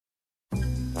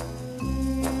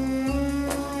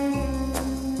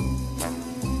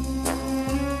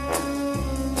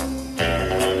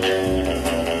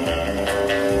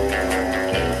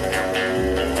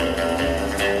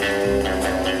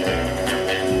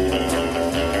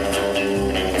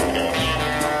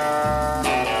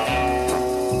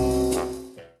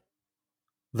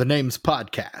The name's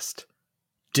podcast.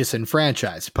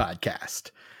 Disenfranchised podcast.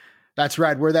 That's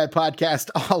right, we're that podcast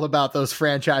all about those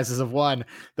franchises of one,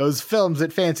 those films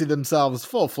that fancy themselves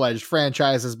full-fledged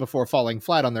franchises before falling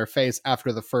flat on their face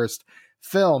after the first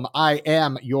film. I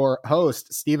am your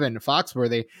host, Stephen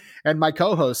Foxworthy, and my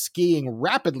co-host skiing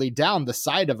rapidly down the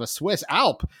side of a Swiss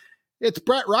Alp. It's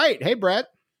Brett Wright. Hey, Brett.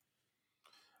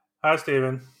 Hi,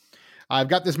 Stephen. I've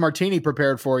got this martini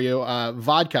prepared for you.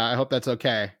 Vodka. I hope that's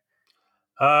okay.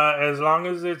 As long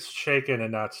as it's shaken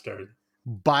and not stirred.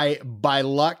 By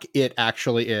luck, it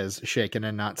actually is shaken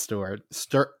and not stored.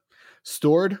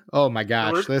 Stored? Oh my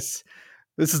gosh, this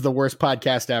is the worst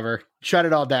podcast ever. Shut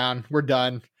it all down. We're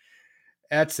done.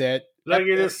 That's it. Look,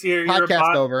 you're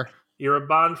podcast over. You're a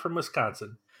Bond from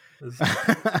Wisconsin.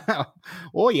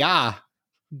 Oh yeah.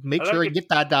 Make sure you get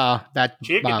that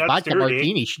vodka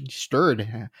martini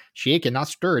stirred, shaken, not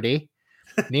stirred. Eh?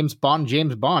 Name's Bond,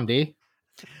 James Bond. Eh?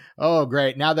 Oh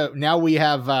great! Now we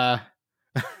have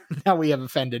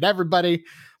offended everybody,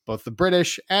 both the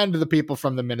British and the people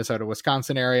from the Minnesota,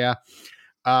 Wisconsin area.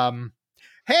 Hey,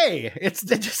 it's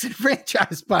the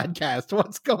Disenfranchised podcast.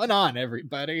 What's going on,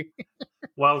 everybody?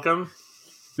 Welcome.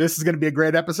 This is going to be a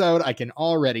great episode. I can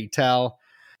already tell.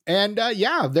 And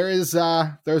there's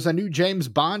a new James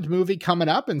Bond movie coming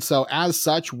up, and so as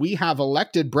such, we have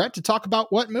elected Brett to talk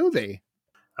about what movie.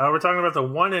 We're talking about the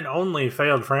one and only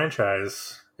failed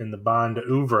franchise in the Bond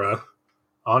oeuvre,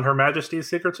 On Her Majesty's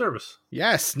Secret Service.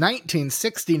 Yes,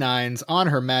 1969's On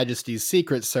Her Majesty's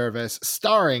Secret Service,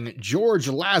 starring George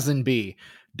Lazenby,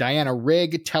 Diana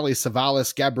Rigg, Telly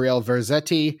Savalas, Gabrielle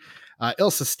Verzetti,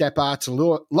 Ilsa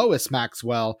Stepat, Lois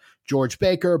Maxwell, George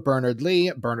Baker, Bernard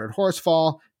Lee, Bernard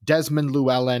Horsfall, Desmond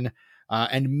Llewellyn,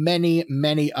 and many,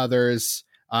 many others,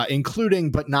 including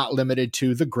but not limited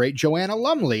to the great Joanna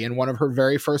Lumley in one of her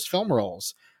very first film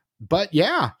roles. But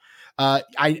yeah,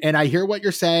 I hear what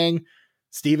you're saying,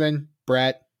 Stephen,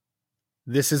 Brett.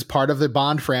 This is part of the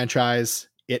Bond franchise.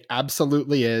 It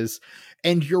absolutely is.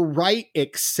 And you're right,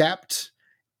 except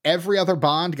every other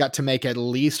Bond got to make at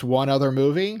least one other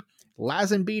movie.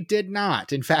 Lazenby did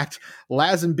not. In fact,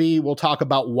 Lazenby, we'll talk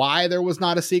about why there was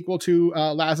not a sequel to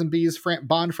Lazenby's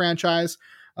Bond franchise,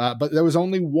 but there was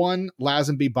only one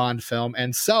Lazenby Bond film,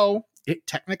 and so it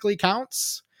technically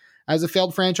counts as a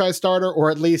failed franchise starter,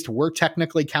 or at least we're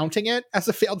technically counting it as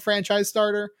a failed franchise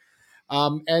starter.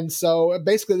 And so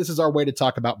basically this is our way to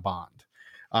talk about Bond.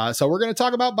 So we're going to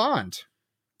talk about Bond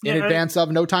in advance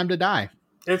of No Time to Die.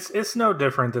 It's no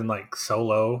different than like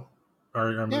Solo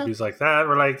or movies like that.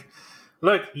 We're like,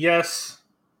 look, yes,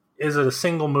 is it a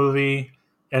single movie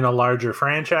in a larger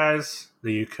franchise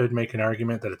that you could make an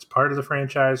argument that it's part of the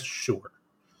franchise? Sure.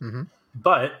 Mm-hmm.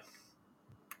 But,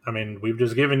 I mean, we've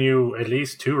just given you at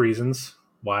least two reasons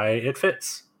why it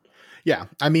fits. Yeah.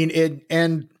 I mean,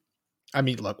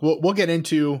 look, we'll get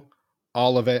into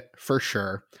all of it for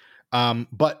sure.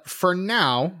 But for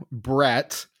now,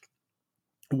 Brett,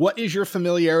 what is your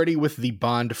familiarity with the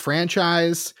Bond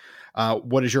franchise?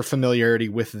 What is your familiarity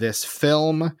with this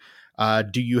film?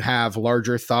 Do you have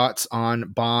larger thoughts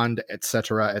on Bond,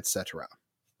 etc., etc.?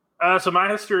 So my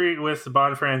history with the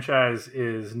Bond franchise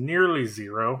is nearly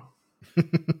zero.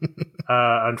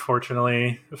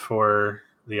 Unfortunately for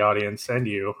the audience and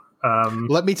you.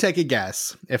 Let me take a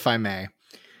guess, if I may.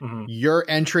 Mm-hmm. Your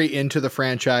entry into the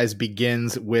franchise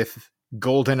begins with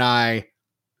GoldenEye,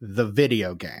 the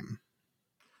video game.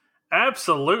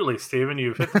 Absolutely, Stephen.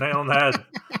 You've hit the nail on the head.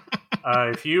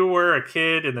 If you were a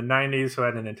kid in the 90s who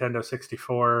had a Nintendo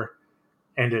 64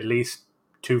 and at least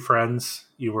two friends,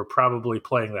 you were probably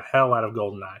playing the hell out of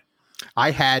GoldenEye. I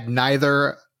had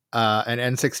neither an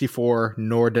N64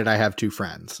 nor did I have two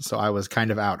friends, so I was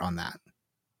kind of out on that.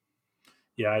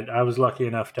 Yeah, I was lucky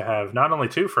enough to have not only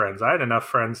two friends, I had enough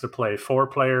friends to play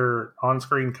 4-player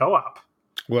on-screen co-op.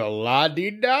 Well,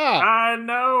 la-di-da. I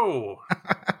know.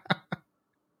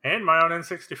 And my own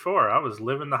N64. I was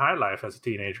living the high life as a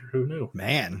teenager. Who knew?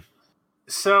 Man.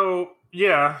 So,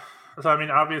 yeah. So, I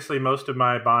mean, obviously, most of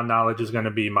my Bond knowledge is going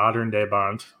to be modern-day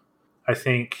Bond. I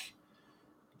think,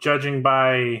 judging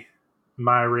by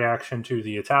my reaction to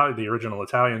the original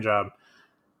Italian job,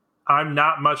 I'm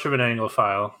not much of an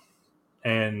Anglophile.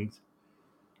 And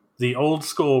the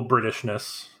old-school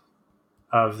Britishness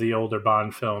of the older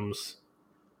Bond films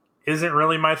isn't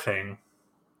really my thing.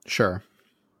 Sure.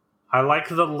 I like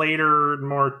the later,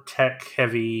 more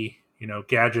tech-heavy,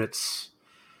 gadgets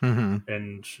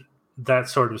and that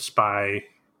sort of spy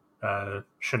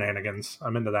shenanigans.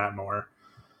 I'm into that more.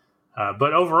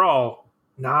 But overall,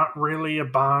 not really a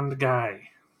Bond guy.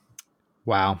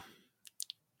 Wow.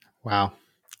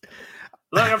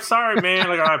 Look, I'm sorry, man.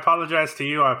 Like, I apologize to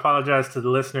you. I apologize to the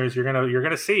listeners. You're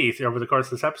gonna see over the course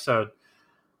of this episode.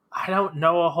 I don't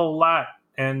know a whole lot,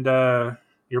 and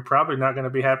you're probably not going to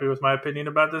be happy with my opinion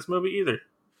about this movie either.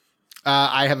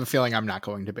 I have a feeling I'm not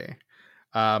going to be.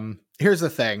 Here's the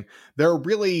thing: there are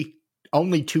really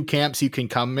only two camps you can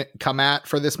come at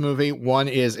for this movie. One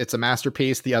is it's a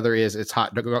masterpiece. The other is it's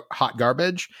hot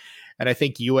garbage. And I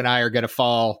think you and I are going to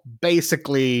fall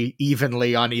basically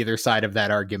evenly on either side of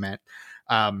that argument.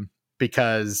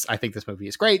 Because I think this movie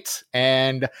is great.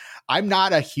 And I'm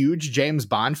not a huge James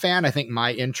Bond fan. I think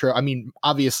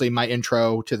obviously my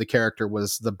intro to the character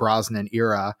was the Brosnan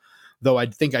era, though I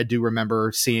think I do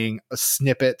remember seeing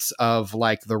snippets of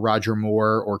like the Roger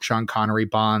Moore or Sean Connery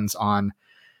Bonds on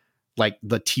like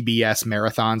the TBS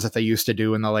marathons that they used to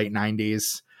do in the late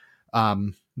 90s.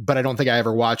 But I don't think I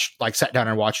ever sat down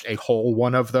and watched a whole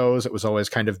one of those. It was always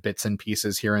kind of bits and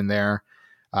pieces here and there,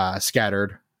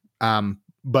 scattered.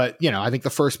 But, I think the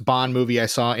first Bond movie I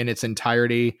saw in its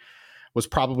entirety was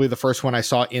probably the first one I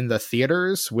saw in the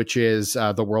theaters, which is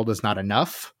The World Is Not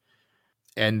Enough.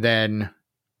 And then,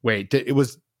 wait,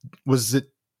 was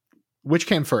it, which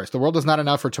came first? The World Is Not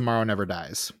Enough or Tomorrow Never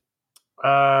Dies?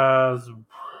 The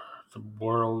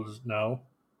World, no.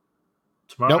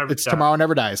 Tomorrow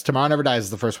Never Dies. Tomorrow Never Dies is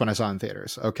the first one I saw in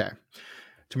theaters. Okay.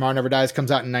 Tomorrow Never Dies comes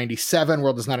out in 97.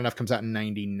 World Is Not Enough comes out in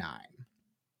 99.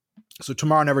 So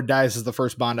Tomorrow Never Dies is the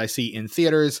first Bond I see in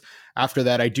theaters. After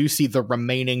that, I do see the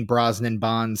remaining Brosnan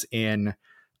Bonds in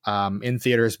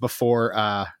theaters before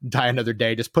Die Another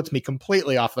Day just puts me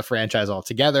completely off the franchise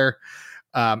altogether,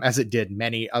 as it did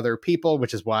many other people,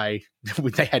 which is why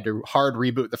they had to hard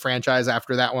reboot the franchise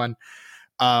after that one.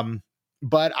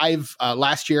 But I've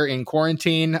last year in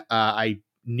quarantine, I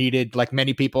needed, like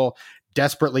many people,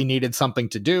 desperately needed something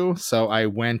to do. So I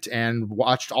went and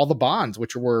watched all the Bonds,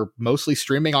 which were mostly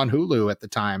streaming on Hulu at the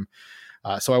time.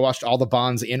 So I watched all the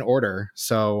Bonds in order.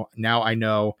 So now I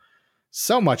know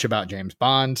so much about James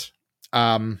Bond.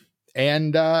 And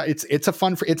it's a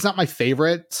fun, it's not my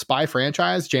favorite spy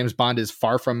franchise. James Bond is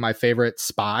far from my favorite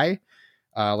spy,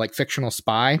 like fictional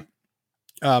spy.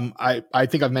 I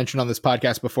think I've mentioned on this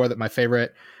podcast before that my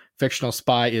favorite fictional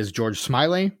spy is George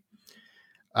Smiley.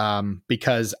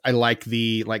 Because I like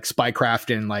the spycraft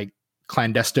in like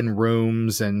clandestine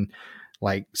rooms and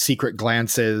like secret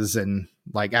glances and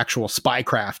like actual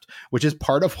spycraft, which is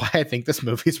part of why I think this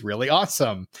movie is really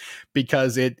awesome,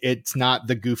 because it's not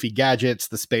the goofy gadgets,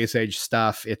 the space age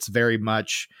stuff. It's very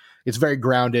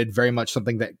grounded, very much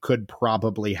something that could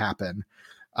probably happen.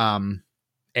 And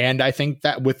I think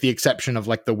that with the exception of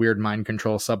like the weird mind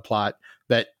control subplot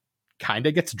that kind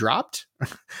of gets dropped.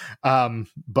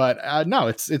 But no,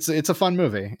 it's a fun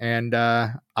movie, and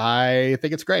I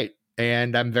think it's great,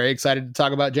 and I'm very excited to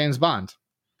talk about James Bond.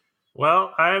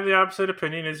 Well, I have the opposite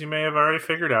opinion, as you may have already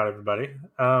figured out, everybody.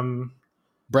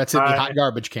 Brett's in the hot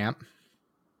garbage camp.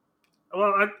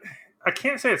 Well, I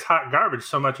can't say it's hot garbage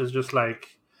so much as just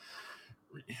like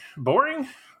boring.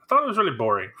 I thought it was really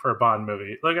boring for a Bond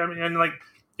movie. Like, I mean, and like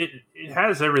it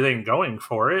has everything going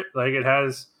for it. Like, it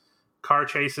has car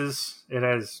chases, it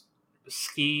has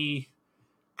ski,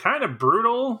 kind of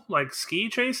brutal like ski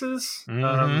chases.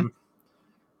 Mm-hmm.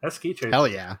 That ski chase, hell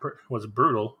yeah, was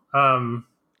brutal.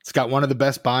 It's got one of the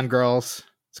best Bond girls.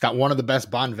 It's got one of the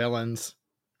best Bond villains.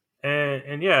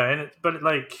 And yeah, but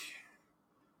like,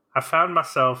 I found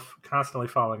myself constantly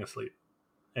falling asleep.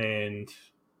 And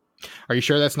are you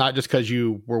sure that's not just because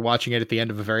you were watching it at the end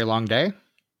of a very long day?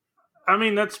 I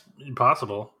mean, that's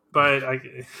possible, but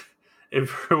it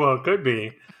very well could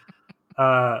be.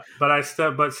 But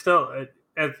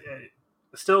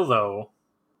still though,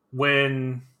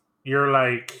 when you're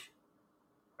like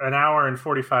an hour and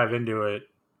 45 into it,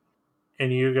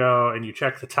 and you go and you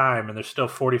check the time, and there's still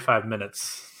 45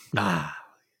 minutes.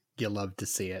 You love to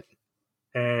see it.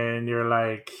 And you're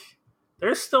like,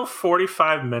 there's still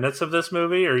 45 minutes of this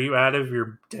movie? Are you out of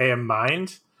your damn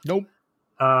mind? Nope.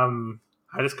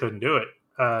 I just couldn't do it.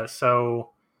 So,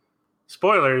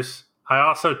 spoilers, I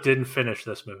also didn't finish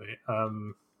this movie.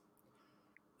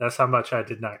 That's how much I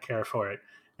did not care for it.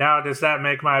 Now, does that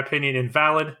make my opinion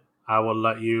invalid? I will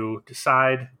let you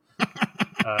decide.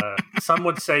 Some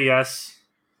would say yes.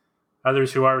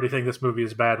 Others who already think this movie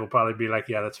is bad will probably be like,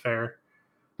 yeah, that's fair.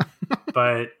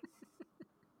 But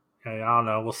I don't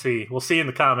know. We'll see. We'll see in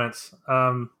the comments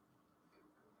that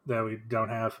we don't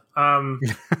have.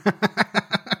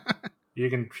 You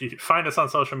can find us on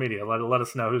social media. Let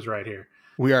us know who's right here.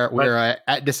 We are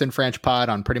at Disenfranched Pod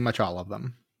on pretty much all of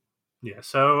them. Yeah,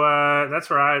 so that's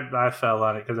where I fell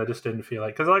on it, because I just didn't feel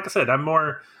like, because like I said, I'm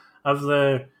more of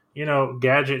the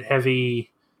gadget heavy,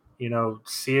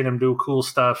 seeing him do cool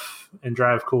stuff and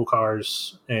drive cool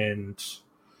cars, and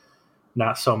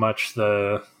not so much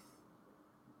the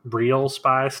real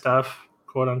spy stuff,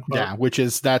 quote unquote. Yeah,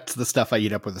 that's the stuff I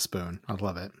eat up with a spoon. I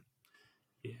love it.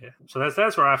 Yeah, so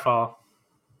that's where I fall.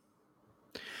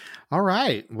 All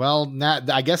right. Well,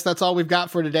 I guess that's all we've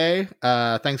got for today.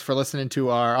 Thanks for listening to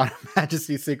our On Her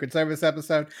Majesty's Secret Service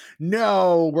episode.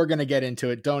 No, we're going to get into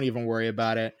it. Don't even worry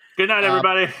about it. Good night,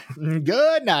 everybody.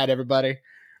 Good night, everybody.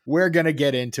 We're going to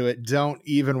get into it. Don't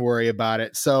even worry about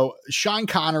it. So Sean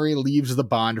Connery leaves the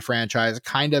Bond franchise,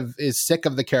 kind of is sick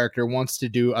of the character, wants to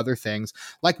do other things,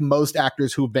 like most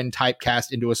actors who've been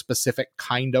typecast into a specific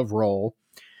kind of role.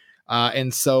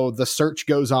 And so the search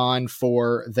goes on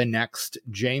for the next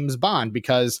James Bond,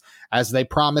 because as they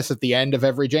promise at the end of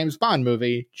every James Bond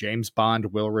movie, James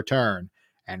Bond will return.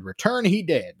 And return he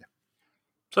did.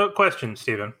 So, question,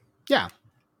 Stephen. Yeah.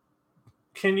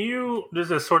 This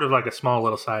is sort of like a small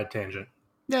little side tangent.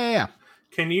 Yeah.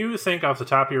 Can you think off the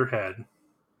top of your head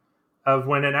of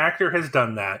when an actor has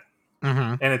done that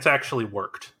and it's actually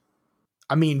worked?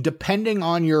 I mean, depending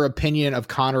on your opinion of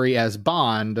Connery as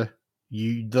Bond,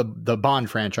 the Bond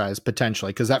franchise,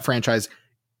 potentially, because that franchise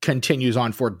continues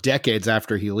on for decades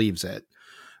after he leaves it.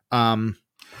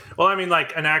 Well, I mean,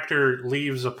 like an actor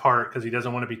leaves a part because he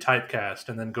doesn't want to be typecast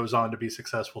and then goes on to be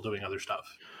successful doing other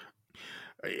stuff.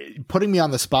 Putting me on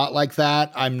the spot like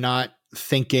that, I'm not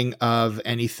thinking of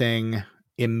anything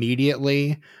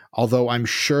immediately, although I'm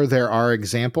sure there are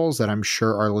examples that I'm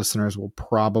sure our listeners will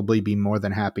probably be more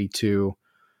than happy to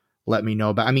let me know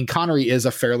about. I mean, Connery is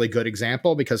a fairly good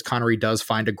example because Connery does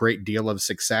find a great deal of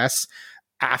success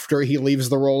after he leaves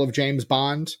the role of James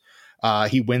Bond.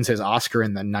 He wins his Oscar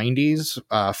in the 90s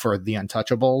for The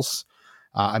Untouchables.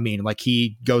 I mean, like,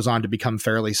 he goes on to become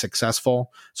fairly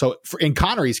successful. So in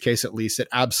Connery's case, at least, it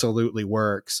absolutely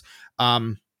works.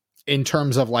 In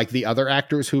terms of like the other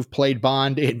actors who've played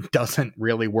Bond, it doesn't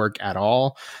really work at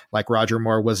all. Like Roger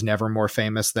Moore was never more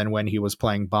famous than when he was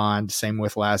playing Bond. Same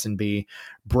with Lazenby.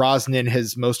 Brosnan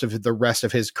most of the rest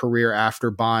of his career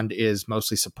after Bond is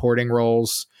mostly supporting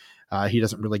roles. He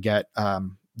doesn't really get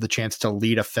the chance to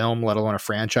lead a film, let alone a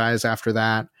franchise after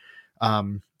that.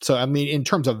 So, I mean, in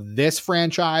terms of this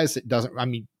franchise,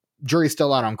 jury's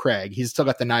still out on Craig. He's still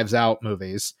got the Knives Out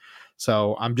movies.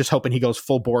 So I'm just hoping he goes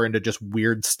full bore into just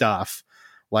weird stuff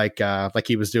like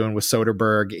he was doing with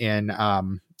Soderbergh in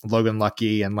Logan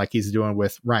Lucky, and like he's doing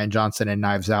with Rian Johnson in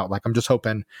Knives Out. Like, I'm just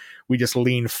hoping we just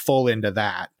lean full into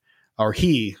that, or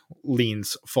he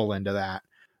leans full into that.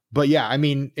 But yeah, I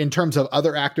mean, in terms of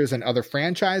other actors and other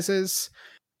franchises,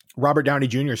 Robert Downey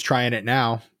Jr. is trying it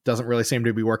now. Doesn't really seem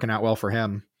to be working out well for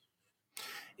him.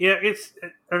 Yeah,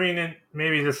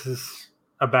 maybe this is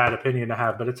a bad opinion to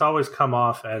have, but it's always come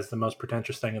off as the most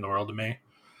pretentious thing in the world to me.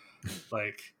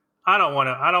 Like, I don't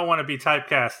want to be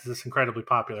typecast as this incredibly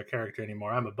popular character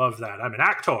anymore. I'm above that. I'm an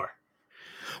actor.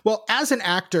 Well, as an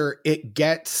actor, it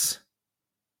gets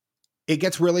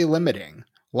really limiting.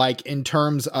 Like, in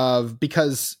terms of,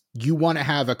 because you want to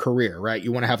have a career, right?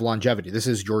 You want to have longevity. This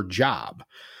is your job.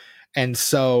 And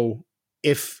so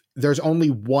if there's only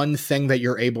one thing that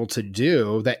you're able to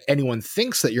do, that anyone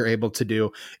thinks that you're able to do,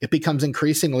 it becomes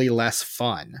increasingly less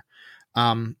fun.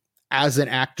 As an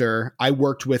actor, I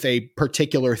worked with a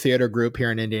particular theater group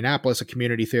here in Indianapolis, a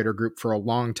community theater group, for a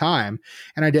long time.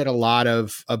 And I did a lot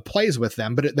of plays with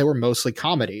them, but they were mostly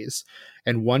comedies.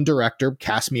 And one director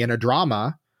cast me in a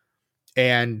drama,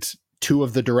 and two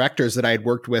of the directors that I had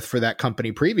worked with for that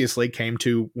company previously came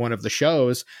to one of the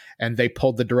shows, and they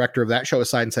pulled the director of that show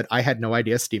aside and said, "I had no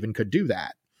idea Stephen could do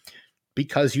that,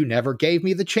 because you never gave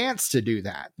me the chance to do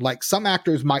that." Like, some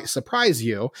actors might surprise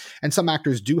you, and some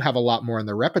actors do have a lot more in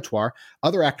their repertoire.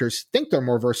 Other actors think they're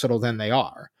more versatile than they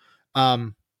are.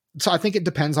 So I think it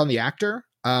depends on the actor.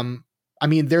 I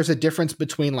mean, there's a difference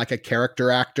between like a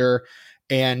character actor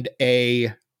and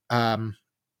a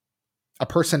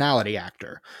personality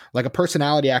actor. Like, a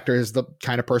personality actor is the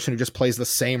kind of person who just plays the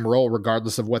same role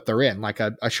regardless of what they're in, like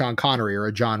a Sean Connery or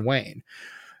a John Wayne.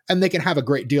 And they can have a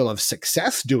great deal of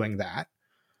success doing that.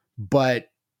 But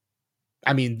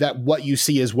I mean, that what you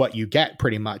see is what you get,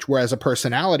 pretty much. Whereas a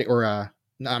personality or a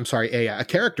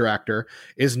character actor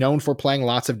is known for playing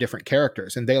lots of different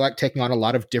characters, and they like taking on a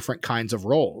lot of different kinds of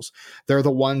roles. They're the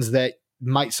ones that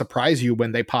might surprise you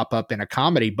when they pop up in a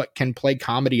comedy, but can play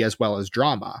comedy as well as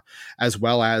drama, as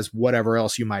well as whatever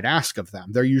else you might ask of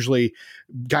them. They're usually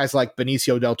guys like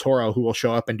Benicio del Toro, who will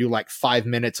show up and do like 5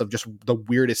 minutes of just the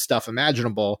weirdest stuff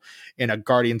imaginable in a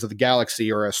Guardians of the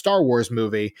Galaxy or a Star Wars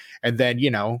movie, and then,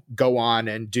 go on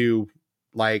and do,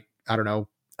 like, I don't know,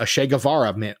 a Che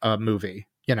Guevara movie,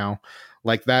 you know,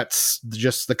 like that's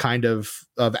just the kind of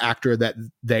actor that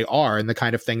they are and the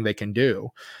kind of thing they can do.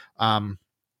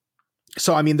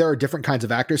 So, I mean, there are different kinds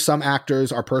of actors. Some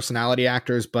actors are personality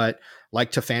actors, but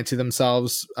like to fancy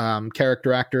themselves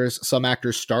character actors. Some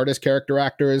actors start as character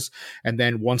actors, and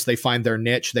then once they find their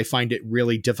niche, they find it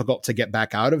really difficult to get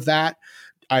back out of that,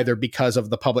 either because of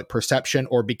the public perception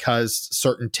or because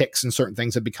certain tics and certain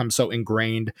things have become so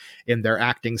ingrained in their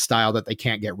acting style that they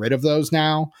can't get rid of those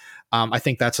now. I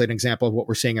think that's an example of what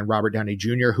we're seeing in Robert Downey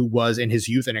Jr., who was in his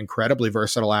youth an incredibly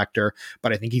versatile actor,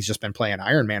 but I think he's just been playing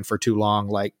Iron Man for too long.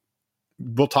 Like,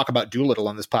 we'll talk about Doolittle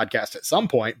on this podcast at some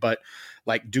point, but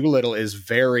like Doolittle is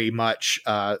very much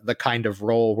the kind of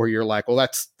role where you're like, well,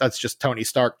 that's just Tony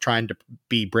Stark trying to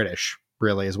be British,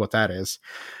 really, is what that is.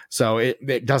 So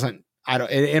it doesn't,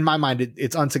 in my mind,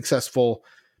 it's unsuccessful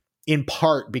in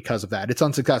part because of that. It's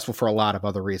unsuccessful for a lot of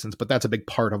other reasons, but that's a big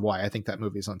part of why I think that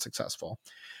movie is unsuccessful.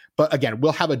 But again,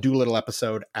 we'll have a Doolittle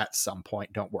episode at some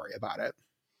point. Don't worry about it.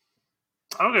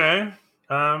 Okay.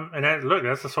 And look,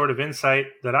 that's the sort of insight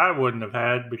that I wouldn't have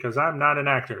had because I'm not an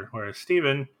actor, whereas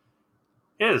Steven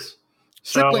is.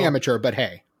 Strictly amateur, but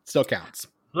hey, still counts.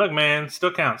 Look, man,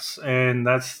 still counts. And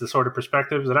that's the sort of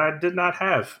perspective that I did not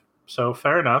have. So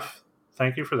fair enough.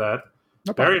 Thank you for that.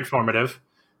 No problem. Very informative.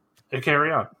 And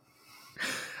carry on.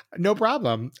 No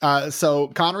problem. So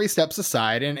Connery steps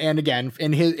aside, and again,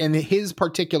 in his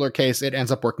particular case, it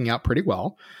ends up working out pretty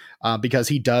well because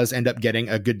he does end up getting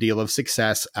a good deal of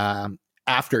success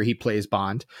after he plays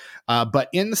Bond. But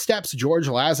in the steps George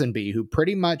Lazenby, who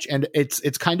pretty much, and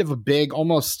it's kind of a big,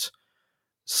 almost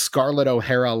Scarlett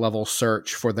O'Hara level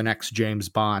search for the next James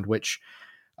Bond, which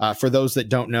for those that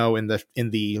don't know, in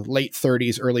the late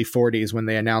 30s, early 40s, when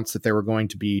they announced that they were going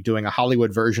to be doing a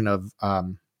Hollywood version of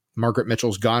Margaret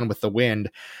Mitchell's Gone with the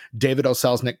Wind, David O.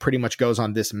 Selznick pretty much goes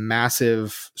on this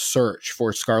massive search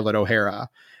for Scarlett O'Hara,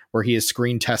 where he is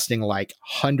screen testing like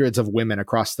hundreds of women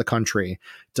across the country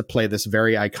to play this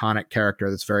very iconic character,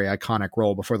 this very iconic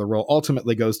role, before the role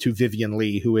ultimately goes to Vivien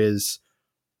Leigh, who is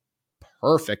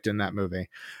perfect in that movie.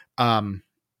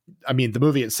 I mean, the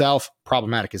movie itself,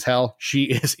 problematic as hell. She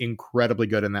is incredibly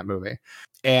good in that movie.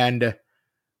 And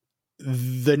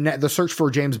the search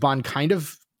for James Bond kind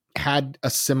of had a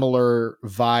similar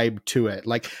vibe to it.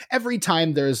 Like, every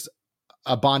time there's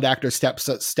a Bond actor steps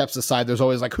aside, there's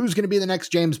always like, who's going to be the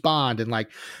next James Bond? And like,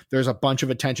 there's a bunch of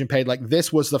attention paid. Like,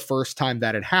 this was the first time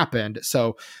that had happened.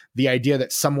 So the idea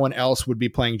that someone else would be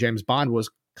playing James Bond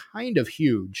was kind of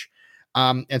huge.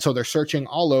 And so they're searching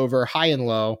all over, high and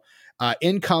low.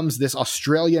 In comes this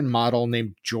Australian model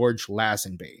named George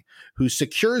Lazenby, who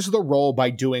secures the role by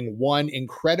doing one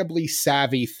incredibly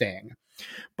savvy thing.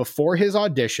 Before his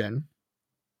audition,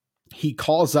 he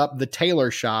calls up the tailor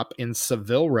shop in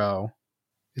Savile Row.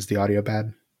 Is the audio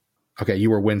bad? Okay, you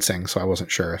were wincing, so I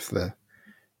wasn't sure if there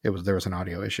was an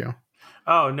audio issue.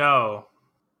 Oh no,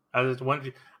 I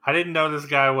didn't know this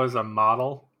guy was a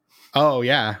model. Oh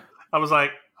yeah, I was like,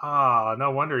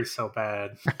 no wonder he's so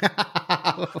bad.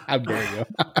 How dare you?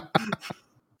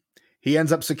 He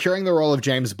ends up securing the role of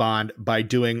James Bond by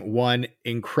doing one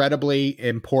incredibly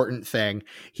important thing.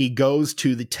 He goes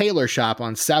to the tailor shop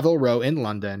on Savile Row in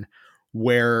London,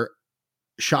 where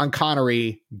Sean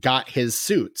Connery got his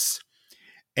suits,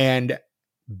 and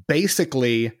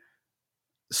basically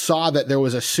saw that there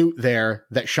was a suit there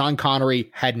that Sean Connery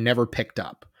had never picked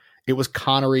up. It was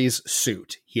Connery's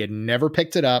suit. He had never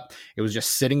picked it up. It was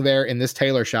just sitting there in this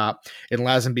tailor shop. And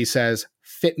Lazenby says,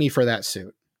 fit me for that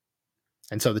suit.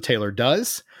 And so the tailor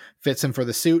does, fits him for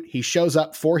the suit. He shows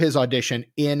up for his audition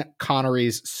in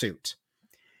Connery's suit.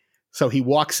 So he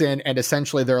walks in, and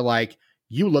essentially they're like,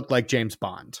 you look like James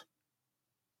Bond.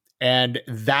 And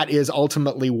that is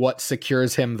ultimately what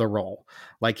secures him the role.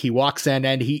 Like, he walks in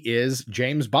and he is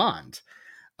James Bond.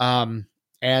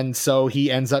 And so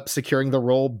he ends up securing the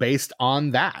role based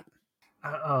on that.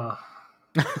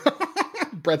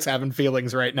 Brett's having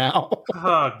feelings right now.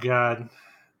 Oh, God.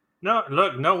 No,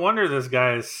 look, no wonder this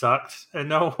guy sucked, and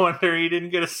no wonder he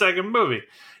didn't get a second movie.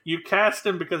 You cast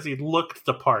him because he looked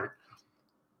the part.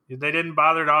 They didn't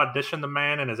bother to audition the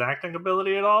man and his acting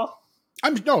ability at all?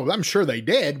 I'm sure they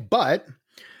did, but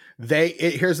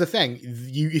here's the thing.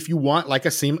 If you want like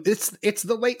a it's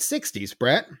the late 60s,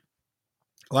 Brett.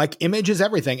 Like, image is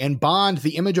everything, and Bond,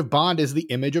 the image of Bond is the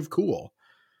image of cool.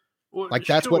 Well, like,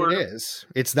 that's sure. What it is.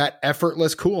 It's that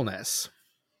effortless coolness.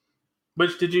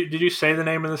 But did you say the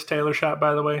name of this tailor shop,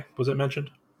 by the way? Was it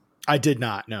mentioned? I did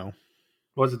not, no.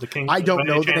 Was it the King? I don't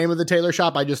know the name of the tailor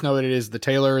shop. I just know that it is the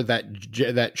tailor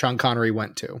that Sean Connery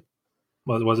went to.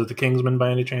 Was it the Kingsman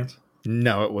by any chance?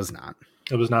 No, it was not.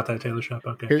 It was not that tailor shop.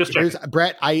 Okay. Here's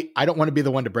Brett, I don't want to be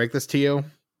the one to break this to you.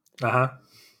 Uh-huh.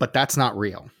 but that's not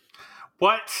real.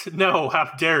 What? No,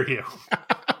 how dare you?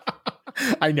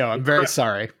 I know. I'm very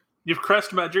sorry. You've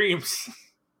crushed my dreams.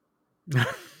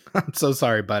 I'm so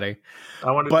sorry, buddy.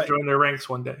 I wanted to join their ranks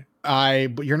one day.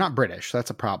 But you're not British. That's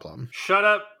a problem. Shut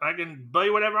up. I can be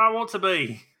whatever I want to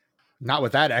be. Not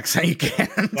with that accent, you can't.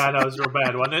 Yeah, that was real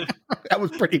bad, wasn't it? That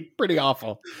was pretty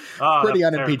awful. Oh, pretty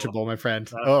unimpeachable, my friend.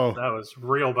 That was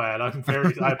real bad.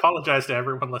 I apologize to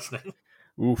everyone listening.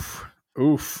 Oof.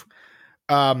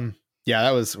 Yeah,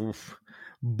 that was oof.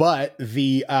 But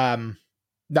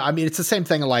I mean, it's the same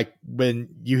thing like when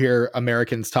you hear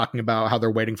Americans talking about how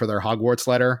they're waiting for their Hogwarts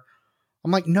letter.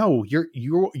 I'm like, no,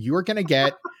 you're gonna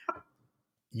get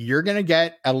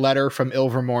a letter from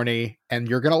Ilvermorny and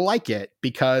you're gonna like it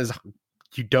because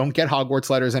you don't get Hogwarts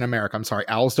letters in America. I'm sorry,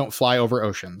 owls don't fly over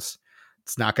oceans.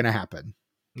 It's not gonna happen.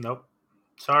 Nope.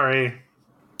 Sorry.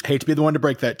 Hate to be the one to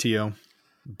break that to you,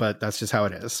 but that's just how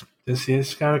it is. You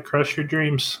just gotta crush your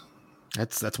dreams.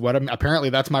 That's what apparently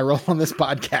that's my role on this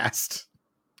podcast.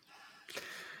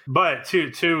 But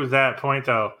to that point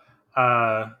though,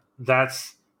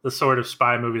 that's the sort of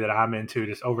spy movie that I'm into,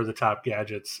 just over the top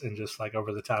gadgets and just like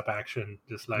over the top action.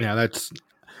 Just like, yeah, that's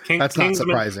not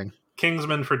surprising.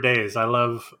 Kingsman for days. I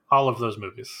love all of those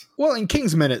movies. Well, and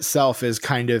Kingsman itself is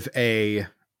kind of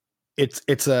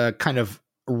it's a kind of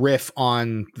riff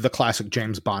on the classic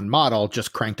James Bond model,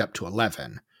 just cranked up to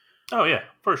 11. Oh yeah,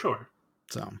 for sure.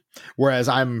 So, whereas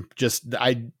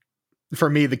for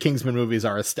me, the Kingsman movies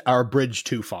are a bridge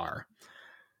too far.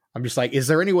 I'm just like, is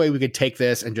there any way we could take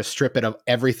this and just strip it of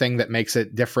everything that makes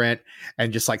it different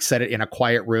and just like set it in a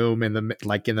quiet room in the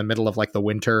middle of like the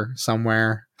winter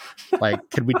somewhere? Like,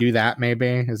 could we do that?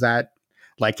 Maybe is that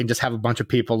like, and just have a bunch of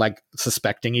people like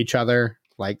suspecting each other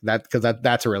like that? Cause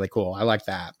that's really cool. I like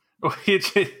that. You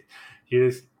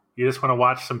just want to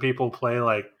watch some people play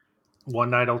like One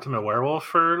Night Ultimate Werewolf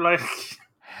for like,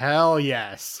 hell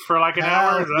yes, for like an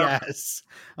hour. Yes.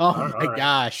 Oh my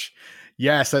gosh.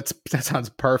 Yes, that sounds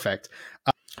perfect.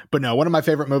 But no, one of my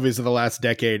favorite movies of the last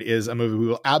decade is a movie we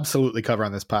will absolutely cover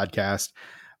on this podcast.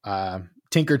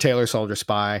 Tinker Tailor Soldier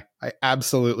Spy. I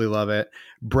absolutely love it.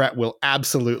 Brett will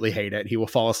absolutely hate it. He will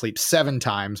fall asleep 7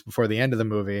 times before the end of the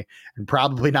movie and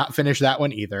probably not finish that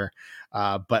one either.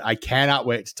 But I cannot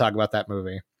wait to talk about that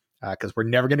movie because we're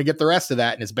never going to get the rest of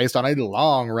that. And it's based on a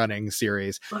long running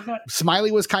series. Okay.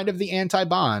 Smiley was kind of the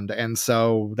anti-Bond. And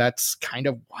so that's kind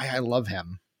of why I love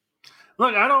him.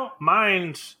 Look, I don't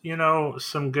mind,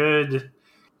 some good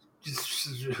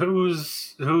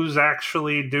who's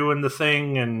actually doing the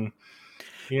thing, and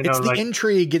it's the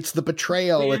intrigue, it's the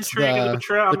betrayal, it's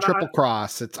the triple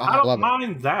cross. I don't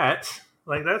mind that.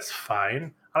 Like, that's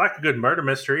fine. I like a good murder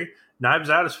mystery.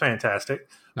 Knives Out is fantastic.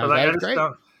 But like,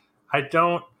 I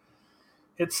don't.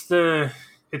 It's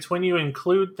when you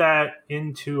include that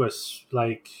into a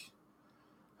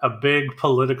big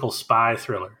political spy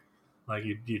thriller. Like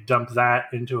you dump that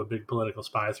into a big political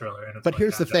spy thriller. And but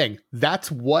here's the thing. That's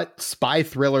what spy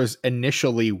thrillers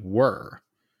initially were.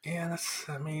 Yeah,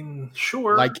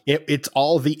 sure. Like it's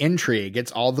all the intrigue.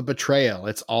 It's all the betrayal.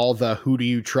 It's all the who do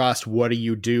you trust? What do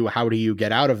you do? How do you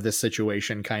get out of this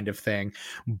situation kind of thing.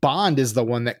 Bond is the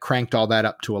one that cranked all that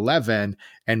up to 11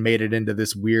 and made it into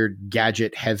this weird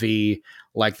gadget heavy,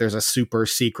 like there's a super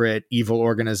secret evil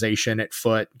organization at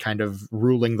foot kind of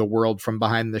ruling the world from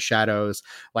behind the shadows.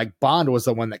 Like Bond was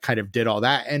the one that kind of did all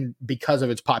that. And because of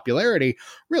its popularity,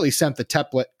 really set the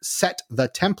template,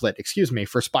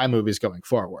 for spy movies going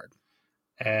forward.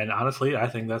 And honestly, I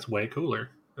think that's way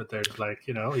cooler that there's like,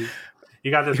 you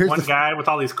got this one guy with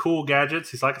all these cool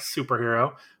gadgets. He's like a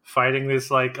superhero fighting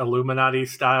this like Illuminati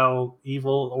style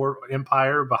evil or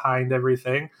empire behind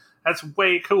everything. That's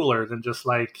way cooler than just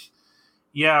like,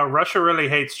 yeah, Russia really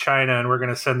hates China and we're going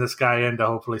to send this guy in to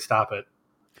hopefully stop it.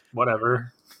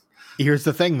 Whatever. Here's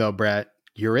the thing though, Brett,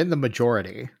 you're in the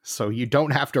majority, so you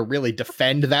don't have to really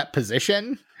defend that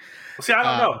position. See, I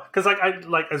don't know. Cause I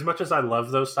as much as I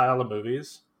love those style of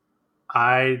movies,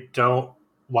 I don't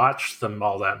watch them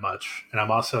all that much. And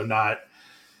I'm also not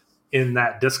in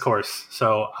that discourse.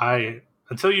 So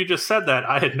until you just said that,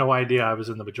 I had no idea I was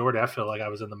in the majority. I feel like I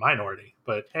was in the minority,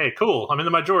 but hey, cool. I'm in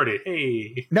the majority.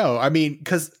 Hey. No, I mean,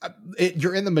 because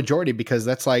you're in the majority because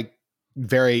that's like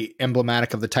very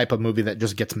emblematic of the type of movie that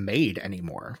just gets made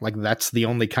anymore. Like that's the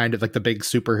only kind of like the big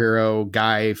superhero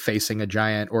guy facing a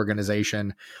giant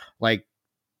organization. Like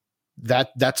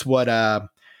that's what,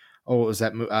 what was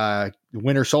that?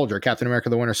 Winter Soldier, Captain America,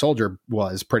 the Winter Soldier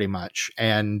was pretty much.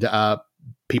 And,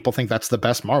 people think that's the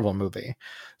best Marvel movie.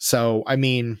 So, I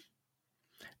mean,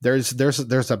 there's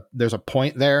a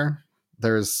point there.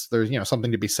 There's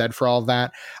something to be said for all of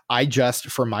that. I just,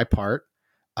 for my part,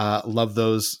 Love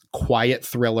those quiet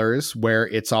thrillers where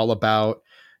it's all about,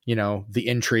 the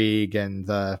intrigue and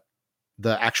the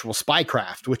actual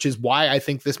spycraft, which is why I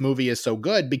think this movie is so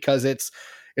good, because it's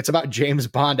about James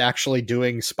Bond actually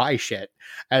doing spy shit,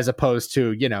 as opposed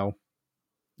to,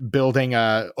 opening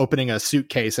a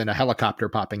suitcase and a helicopter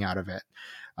popping out of it.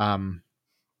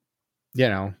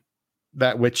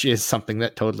 That, which is something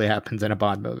that totally happens in a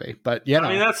Bond movie, but I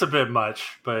mean, that's a bit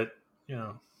much, but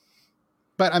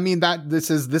but I mean that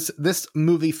this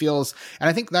movie feels, and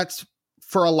I think that's,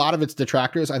 for a lot of its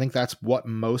detractors, I think that's what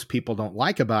most people don't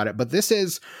like about it. But this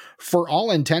is, for all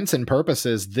intents and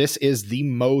purposes, this is the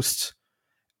most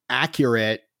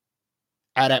accurate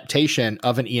adaptation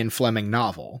of an Ian Fleming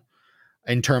novel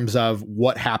in terms of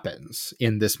what happens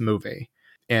in this movie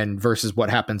and versus what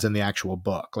happens in the actual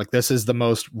book. Like, this is the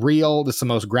most real, this is the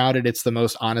most grounded, it's the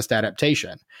most honest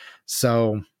adaptation.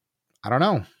 So I don't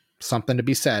know, something to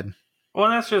be said. Well,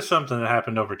 that's just something that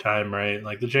happened over time, right?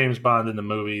 Like the James Bond in the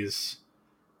movies,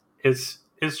 it's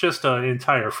just an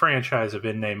entire franchise of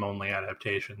in-name only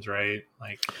adaptations, right?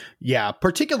 Like, yeah,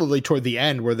 particularly toward the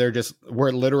end, where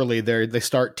literally they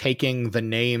start taking the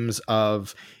names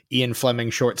of Ian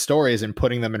Fleming short stories and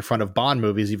putting them in front of Bond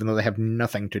movies, even though they have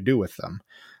nothing to do with them.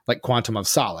 Like Quantum of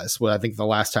Solace, well, I think the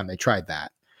last time they tried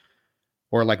that.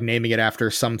 Or like naming it after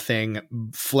something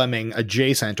Fleming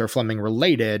adjacent or Fleming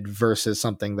related versus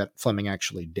something that Fleming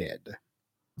actually did.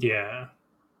 Yeah.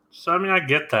 So, I mean, I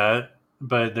get that,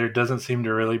 but there doesn't seem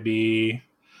to really be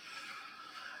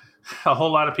a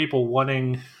whole lot of people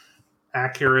wanting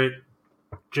accurate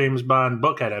James Bond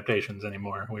book adaptations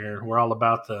anymore. We're all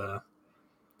about the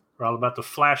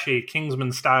flashy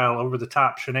Kingsman style over the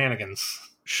top shenanigans.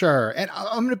 Sure. And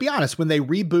I'm going to be honest, when they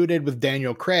rebooted with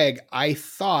Daniel Craig, I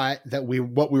thought that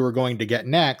what we were going to get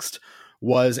next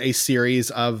was a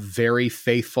series of very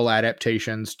faithful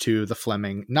adaptations to the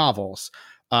Fleming novels.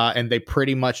 And they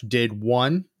pretty much did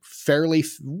one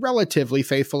relatively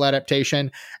faithful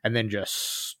adaptation and then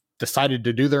just decided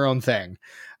to do their own thing,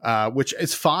 which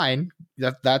is fine.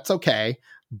 That's okay.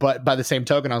 But by the same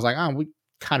token, I was like, oh, we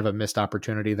kind of a missed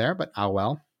opportunity there, but oh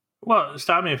well. Well,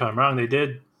 stop me if I'm wrong. They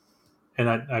did, and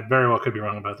I very well could be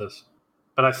wrong about this,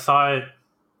 but I thought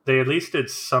they at least did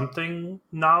something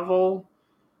novel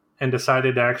and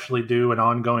decided to actually do an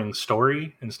ongoing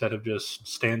story instead of just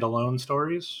standalone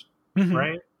stories,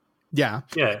 right? Yeah.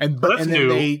 Yeah. And then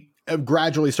they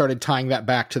gradually started tying that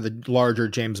back to the larger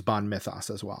James Bond mythos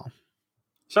as well.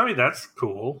 So, I mean, that's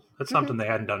cool. That's something they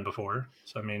hadn't done before.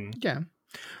 So, I mean... Yeah.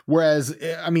 Whereas,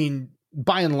 I mean,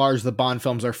 by and large, the Bond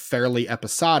films are fairly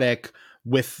episodic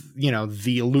with,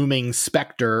 the looming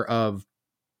specter of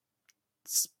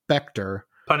Spectre.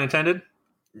 Pun intended?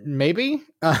 Maybe?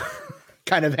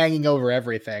 Kind of hanging over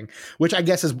everything, which I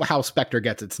guess is how Spectre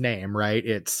gets its name, right?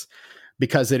 It's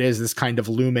because it is this kind of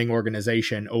looming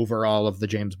organization over all of the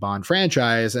James Bond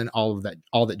franchise and all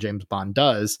that James Bond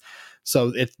does.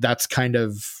 So that's kind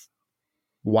of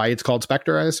why it's called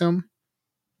Spectre, I assume.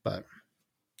 But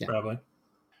yeah. Probably.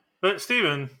 But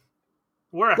Steven,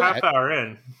 we're a half hour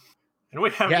in, and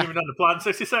we haven't even done the plot in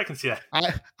 60 seconds yet.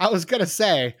 I was gonna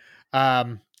say,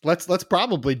 let's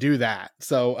probably do that.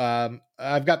 So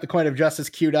I've got the Coin of Justice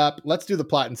queued up. Let's do the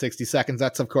plot in 60 seconds.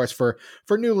 That's of course for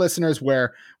new listeners,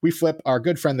 where we flip our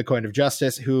good friend the Coin of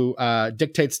Justice, who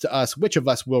dictates to us which of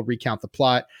us will recount the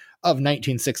plot of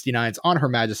 1969's On Her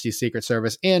Majesty's Secret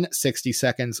Service in 60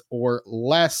 seconds or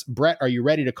less. Brett, are you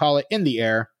ready to call it in the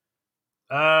air?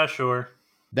 Sure.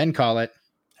 Then call it.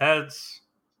 Heads.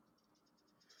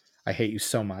 I hate you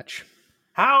so much.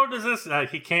 How does this...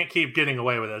 he can't keep getting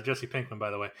away with it. Jesse Pinkman, by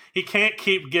the way. He can't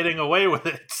keep getting away with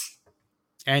it.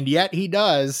 And yet he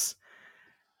does.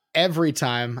 Every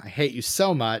time. I hate you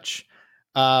so much.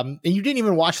 And you didn't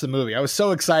even watch the movie. I was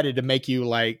so excited to make you,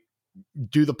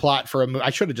 do the plot for a movie.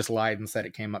 I should have just lied and said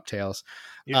it came up tails.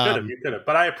 You could have.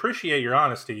 But I appreciate your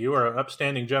honesty. You are an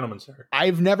upstanding gentleman, sir.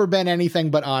 I've never been anything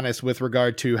but honest with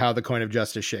regard to how the Coin of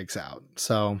Justice shakes out.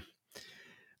 So,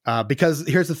 because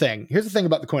here's the thing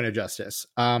about the Coin of Justice.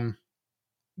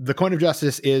 The Coin of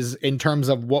Justice is, in terms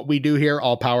of what we do here,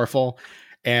 all powerful,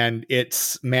 and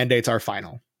its mandates are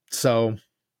final. So,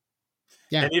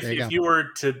 yeah. And if you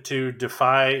were to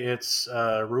defy its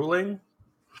ruling,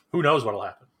 who knows what'll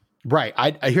happen? Right.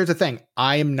 Here's the thing.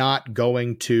 I am not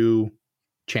going to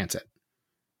chance it.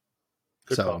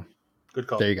 Good call.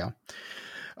 There you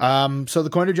go. So the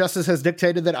Coin of Justice has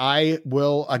dictated that I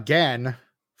will, again,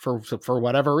 for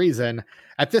whatever reason,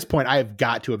 at this point, I have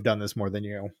got to have done this more than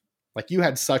you. Like, you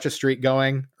had such a streak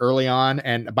going early on,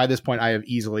 and by this point, I have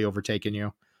easily overtaken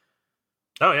you.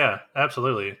 Oh yeah,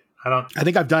 absolutely. I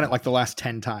think I've done it like the last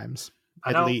 10 times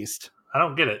at least. I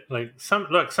don't get it. Like,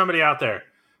 somebody out there,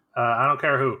 I don't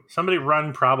care who. Somebody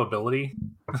run probability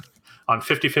on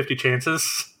 50-50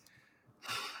 chances.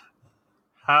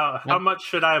 How much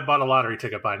should I have bought a lottery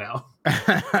ticket by now?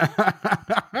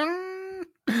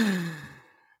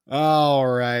 All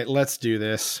right, let's do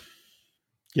this.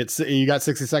 You got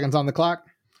 60 seconds on the clock?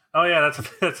 Oh yeah, that's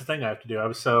the thing I have to do. I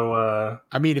was so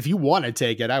I mean, if you want to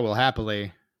take it, I will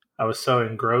happily. I was so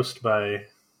engrossed by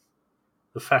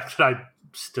the fact that I'm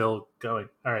still going.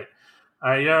 All right.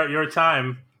 Your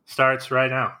time starts right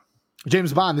now.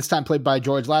 James Bond, this time played by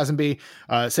George Lazenby,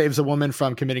 saves a woman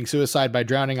from committing suicide by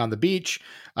drowning on the beach.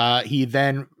 He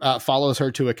then follows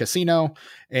her to a casino,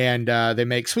 and they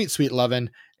make sweet, sweet loving.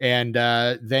 And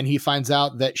then he finds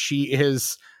out that she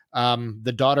is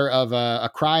the daughter of a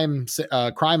crime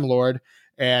lord,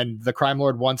 and the crime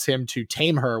lord wants him to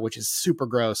tame her, which is super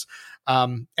gross.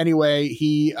 Anyway,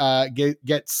 he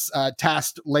gets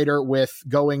tasked later with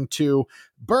going to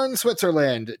Bern,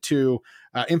 Switzerland to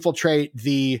infiltrate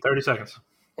the 30 seconds.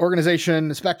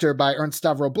 organization Spectre by Ernst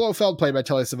Stavro Blofeld, played by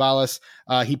Telly Savalas.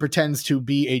 He pretends to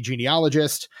be a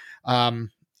genealogist and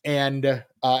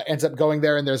ends up going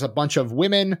there. And there's a bunch of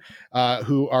women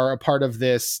who are a part of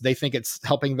this. They think it's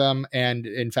helping them. And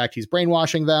in fact, he's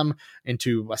brainwashing them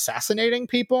into assassinating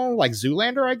people, like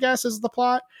Zoolander, I guess, is the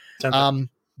plot.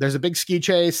 There's a big ski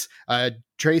chase.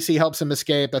 Tracy helps him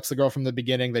escape. That's the girl from the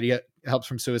beginning that he helps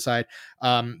from suicide.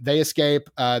 They escape.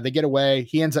 They get away.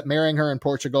 He ends up marrying her in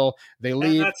Portugal. They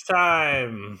leave. And that's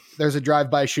time. There's a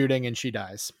drive-by shooting and she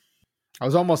dies. I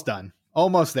was almost done.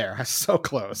 Almost there. I was so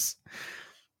close.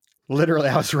 Literally,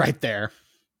 I was right there.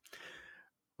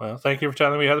 Well, thank you for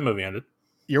telling me how the movie ended.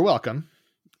 You're welcome.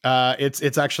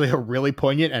 It's actually a really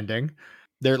poignant ending.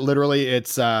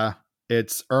 It's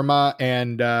Irma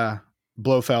and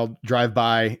Blofeld drive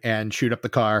by and shoot up the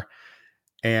car,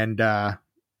 and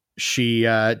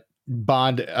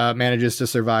Bond manages to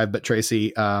survive, but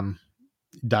Tracy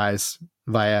dies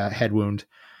via head wound.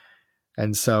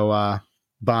 And so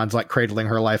Bond's like cradling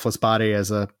her lifeless body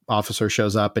as a officer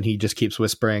shows up, and he just keeps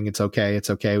whispering, it's okay,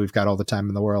 we've got all the time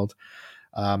in the world.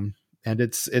 And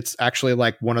it's actually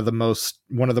like one of the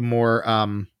more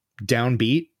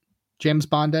downbeat James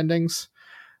Bond endings,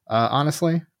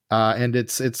 honestly. And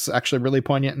it's actually really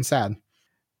poignant and sad.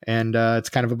 And it's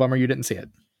kind of a bummer you didn't see it.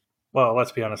 Well,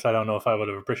 let's be honest. I don't know if I would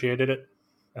have appreciated it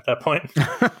at that point.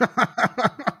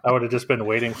 I would have just been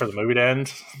waiting for the movie to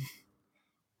end.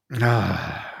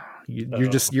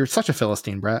 You're such a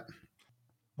Philistine, Brett.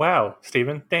 Wow,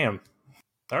 Steven. Damn.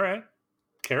 All right.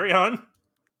 Carry on.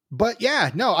 But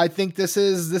yeah, no, I think this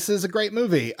is a great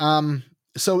movie.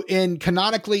 So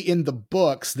canonically in the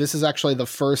books, this is actually the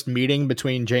first meeting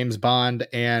between James Bond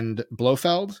and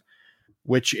Blofeld,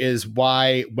 which is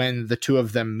why when the two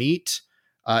of them meet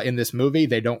in this movie,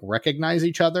 they don't recognize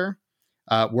each other.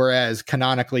 Whereas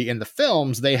canonically in the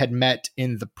films, they had met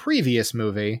in the previous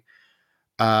movie,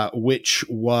 which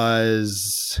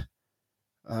was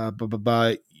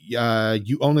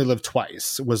You Only Live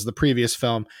Twice was the previous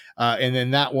film. And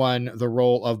in that one, the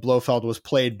role of Blofeld was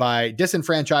played by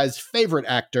disenfranchised favorite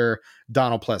actor,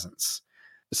 Donald Pleasance.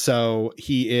 So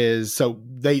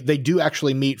they do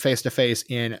actually meet face to face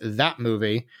in that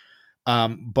movie.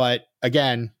 But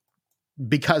again,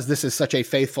 because this is such a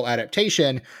faithful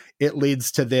adaptation, it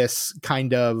leads to this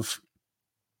kind of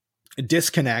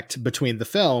disconnect between the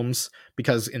films,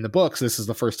 because in the books, this is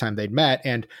the first time they'd met.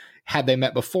 And had they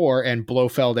met before and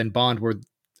Blofeld and Bond were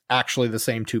actually the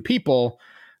same two people,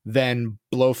 then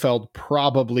Blofeld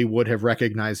probably would have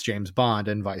recognized James Bond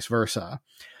and vice versa.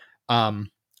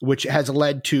 Which has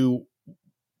led to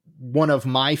one of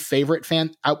my favorite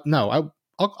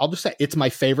I'll just say it's my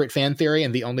favorite fan theory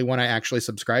and the only one I actually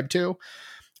subscribe to,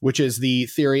 which is the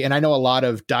theory. And I know a lot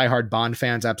of diehard Bond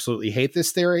fans absolutely hate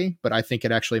this theory, but I think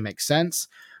it actually makes sense,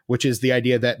 which is the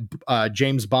idea that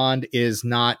James Bond is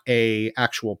not a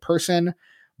actual person,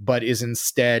 but is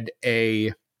instead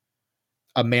a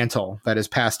mantle that is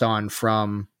passed on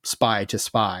from spy to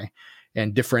spy,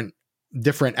 and different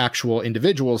actual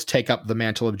individuals take up the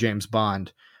mantle of James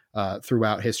Bond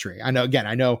throughout history. I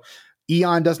know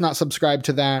Eon does not subscribe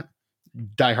to that.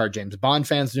 Diehard James Bond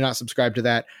fans do not subscribe to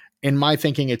that. In my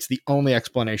thinking, it's the only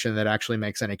explanation that actually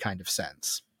makes any kind of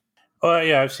sense. Well,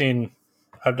 yeah,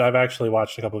 I've actually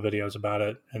watched a couple of videos about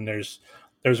it, and there's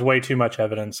way too much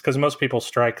evidence, because most people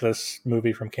strike this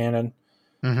movie from canon.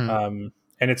 Mm-hmm.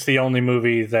 And it's the only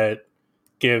movie that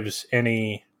gives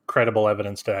any credible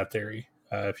evidence to that theory.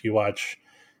 If you watch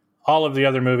all of the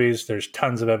other movies, there's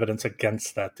tons of evidence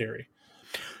against that theory.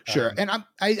 Sure. And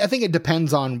I think it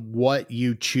depends on what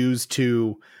you choose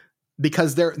to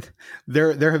because there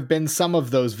have been some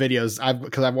of those videos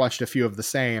because I've watched a few of the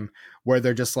same where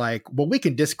they're just like, well, we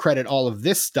can discredit all of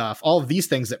this stuff, all of these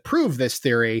things that prove this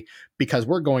theory, because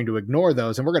we're going to ignore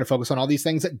those and we're going to focus on all these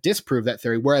things that disprove that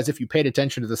theory. Whereas if you paid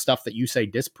attention to the stuff that you say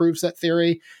disproves that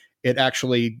theory, it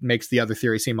actually makes the other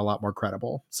theory seem a lot more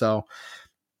credible. So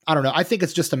I don't know. I think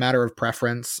it's just a matter of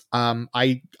preference.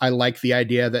 I like the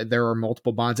idea that there are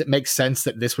multiple Bonds. It makes sense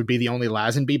that this would be the only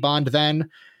Lazenby Bond then,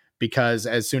 because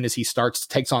as soon as he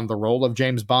takes on the role of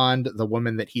James Bond, the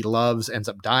woman that he loves ends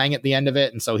up dying at the end of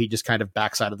it. And so he just kind of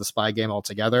backs out of the spy game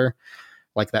altogether.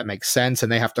 Like, that makes sense.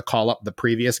 And they have to call up the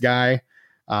previous guy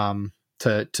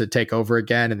to take over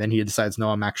again. And then he decides, no,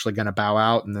 I'm actually going to bow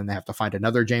out. And then they have to find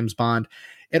another James Bond.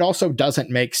 It also doesn't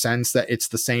make sense that it's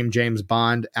the same James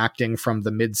Bond acting from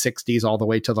the mid 60s all the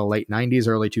way to the late 90s,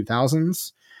 early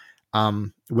 2000s.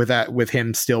 With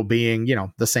him still being,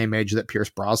 the same age that Pierce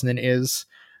Brosnan is.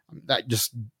 That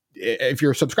just, if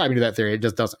you're subscribing to that theory, it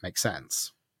just doesn't make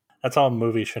sense. That's all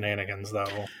movie shenanigans,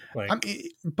 though.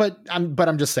 But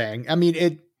I'm just saying. I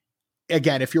mean,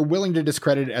 again, if you're willing to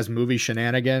discredit it as movie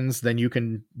shenanigans, then you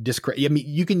can discredit. I mean,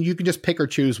 you can just pick or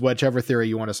choose whichever theory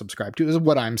you want to subscribe to. Is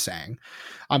what I'm saying.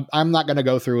 I'm not going to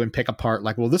go through and pick apart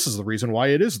like, well, this is the reason why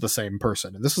it is the same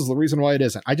person, and this is the reason why it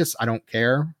isn't. I don't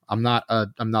care. I'm not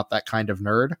that kind of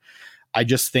nerd. I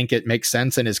just think it makes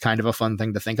sense and is kind of a fun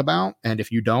thing to think about. And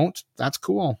if you don't, that's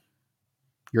cool.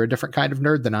 You're a different kind of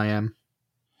nerd than I am.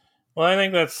 Well, I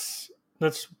think that's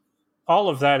all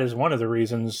of that is one of the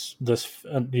reasons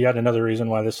yet another reason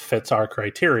why this fits our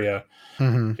criteria,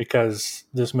 because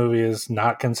this movie is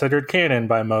not considered canon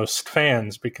by most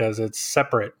fans because it's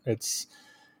separate. It's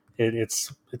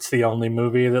the only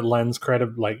movie that lends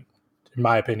in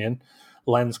my opinion,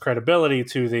 lends credibility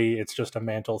to it's just a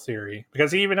Mantle theory,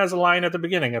 because he even has a line at the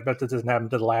beginning. I bet that doesn't happen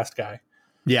to the last guy.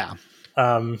 Yeah.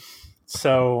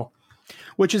 So,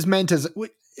 which is meant as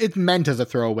a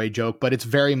throwaway joke, but it's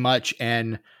very much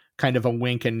an kind of a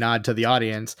wink and nod to the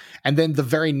audience. And then the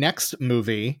very next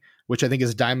movie, which I think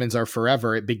is Diamonds Are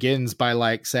Forever, it begins by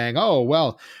like saying, oh,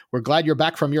 well, we're glad you're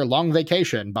back from your long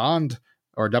vacation, Bond,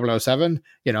 or 007,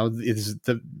 is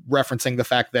referencing the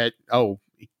fact that, oh,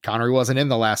 Connery wasn't in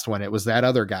the last one. It was that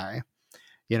other guy,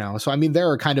 So, I mean, there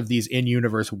are kind of these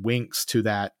in-universe winks to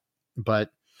that,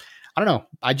 but I don't know.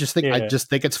 I just think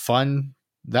it's fun.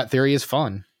 That theory is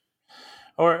fun.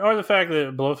 Or the fact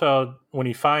that Blofeld, when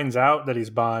he finds out that he's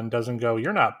Bond, doesn't go,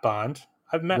 "You're not Bond.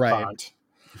 I've met Bond."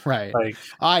 Right. Like,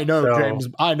 I know James.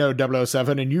 I know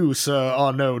 007, and you, sir,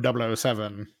 are no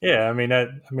 007. Yeah,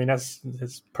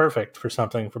 it's perfect for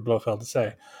something for Blofeld to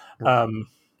say.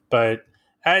 But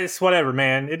it's whatever,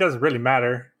 man. It doesn't really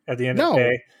matter at the end of the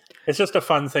day. It's just a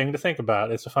fun thing to think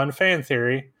about. It's a fun fan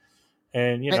theory,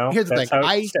 and here's the thing. How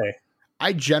it stay.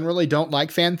 I generally don't like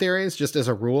fan theories, just as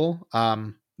a rule.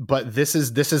 But this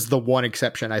is the one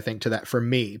exception, I think, to that for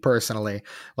me personally.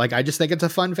 Like, I just think it's a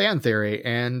fun fan theory,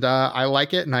 and I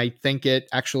like it. And I think it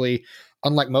actually,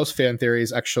 unlike most fan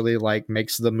theories, actually like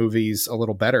makes the movies a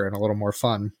little better and a little more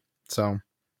fun. So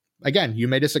again, you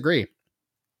may disagree.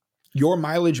 Your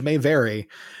mileage may vary,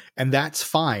 and that's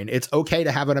fine. It's okay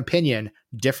to have an opinion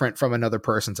different from another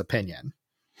person's opinion.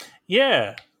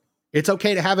 Yeah. It's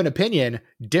okay to have an opinion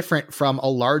different from a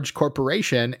large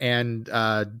corporation and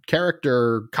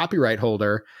character copyright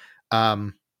holder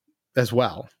as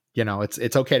well.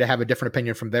 It's okay to have a different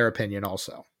opinion from their opinion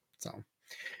also. So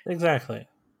exactly.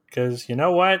 Because you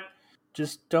know what?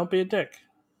 Just don't be a dick.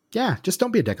 Yeah, just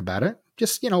don't be a dick about it.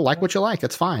 Just, like what you like.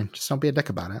 It's fine. Just don't be a dick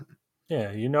about it.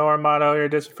 Yeah, our motto here,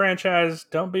 disenfranchised.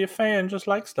 Don't be a fan. Just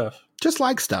like stuff. Just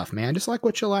like stuff, man. Just like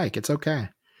what you like. It's okay.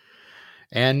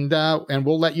 And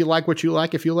we'll let you like what you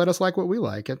like if you let us like what we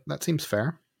like. That seems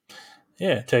fair.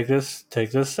 Yeah, take this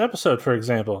episode, for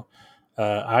example.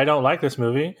 I don't like this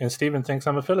movie, and Steven thinks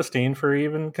I'm a Philistine for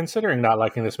even considering not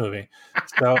liking this movie.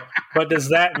 So, but does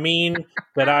that mean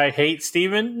that I hate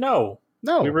Steven? No.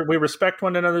 We respect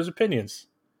one another's opinions.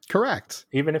 Correct.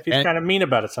 Even if he's kind of mean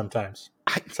about it sometimes.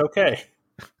 It's okay.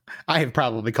 I have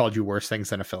probably called you worse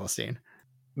things than a Philistine.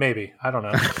 Maybe. I don't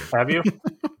know. Have you?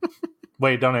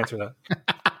 Wait, don't answer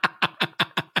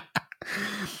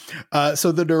that.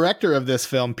 So the director of this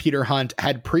film, Peter Hunt,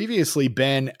 had previously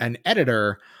been an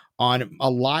editor on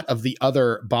a lot of the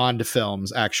other Bond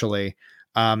films, actually.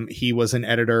 He was an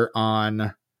editor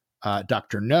on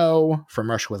Dr. No, From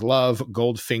Russia with Love,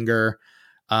 Goldfinger,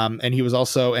 and he was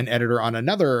also an editor on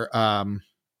another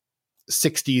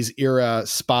 60s era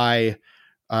spy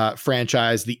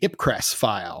franchise, The Ipcress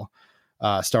File,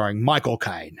 starring Michael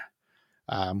Caine.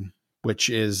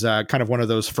 Which is kind of one of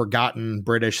those forgotten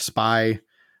British spy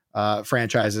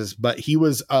franchises, but he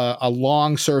was a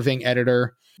long-serving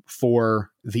editor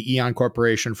for the Eon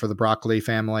Corporation for the Broccoli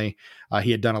family.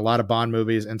 He had done a lot of Bond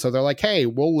movies, and so they're like, hey,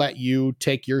 we'll let you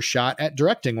take your shot at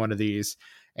directing one of these.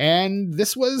 And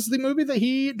this was the movie that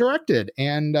he directed,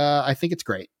 and I think it's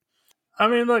great. I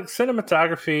mean, like,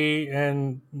 cinematography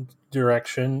and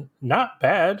direction, not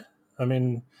bad. I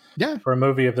mean, yeah, for a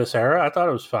movie of this era, I thought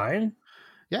it was fine.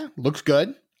 Yeah, looks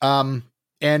good. And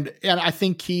I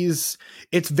think it's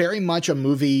very much a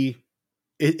movie.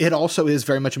 It also is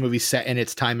very much a movie set in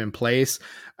its time and place.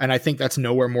 And I think that's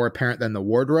nowhere more apparent than the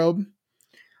wardrobe.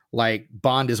 Like,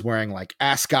 Bond is wearing like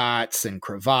ascots and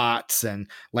cravats, and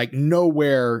like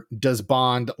nowhere does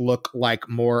Bond look like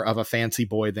more of a fancy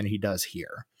boy than he does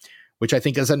here, which I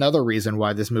think is another reason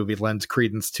why this movie lends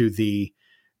credence to the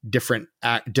different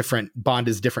Bond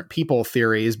is different people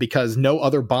theories, because no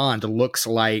other Bond looks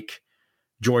like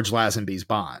George Lazenby's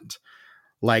Bond.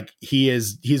 Like,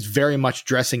 he's very much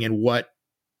dressing in what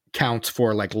counts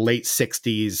for like late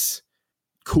 60s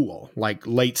cool, like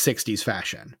late 60s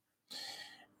fashion.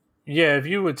 Yeah, if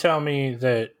you would tell me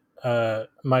that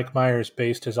Mike Myers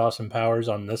based his Austin Powers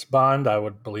on this Bond, I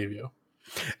would believe you.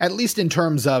 At least in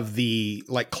terms of the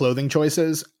like clothing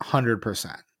choices,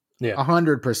 100%. Yeah,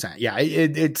 100%. Yeah,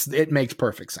 it makes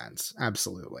perfect sense.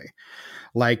 Absolutely.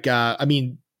 Like, I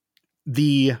mean,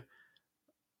 the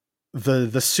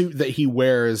suit that he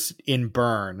wears in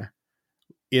Burn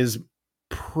is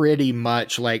pretty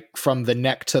much like from the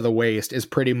neck to the waist is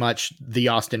pretty much the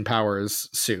Austin Powers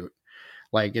suit.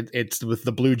 Like, it's with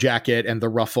the blue jacket and the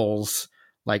ruffles.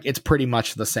 Like, it's pretty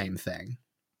much the same thing.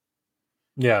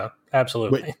 Yeah,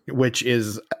 absolutely. Which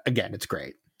is, again, it's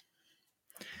great.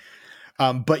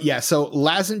 But yeah, so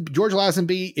George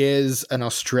Lazenby is an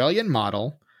Australian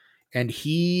model, and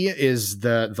he is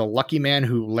the lucky man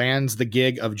who lands the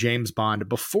gig of James Bond.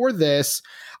 Before this,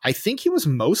 I think he was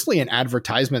mostly in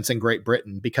advertisements in Great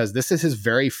Britain, because this is his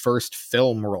very first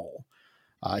film role.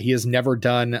 He has never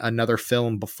done another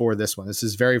film before this one. This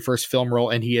is his very first film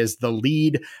role, and he is the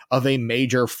lead of a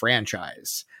major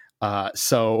franchise.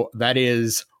 So that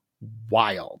is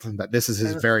wild that this is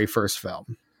his very first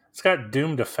film. It's got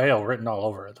 "doomed to fail" written all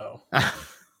over it, though.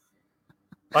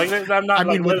 Like, I'm not. I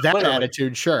mean, like, with that literally.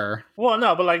 attitude, sure. Well,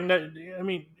 no, but like, no, I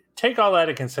mean, take all that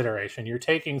into consideration. You're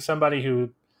taking somebody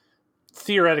who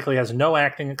theoretically has no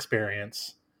acting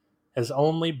experience, has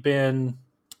only been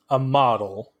a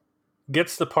model,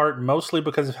 gets the part mostly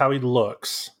because of how he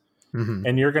looks,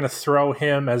 and you're going to throw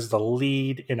him as the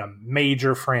lead in a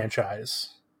major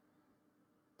franchise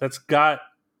that's got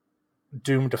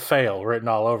 "doomed to fail" written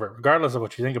all over it, regardless of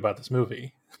what you think about this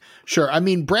movie. Sure. I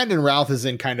mean, Brandon Routh is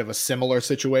in kind of a similar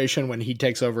situation when he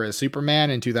takes over as Superman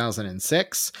in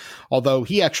 2006, although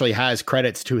he actually has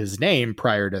credits to his name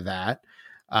prior to that.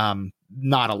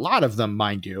 Not a lot of them,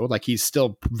 mind you. Like, he's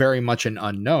still very much an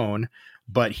unknown,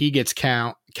 but he gets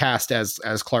cast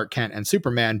as Clark Kent and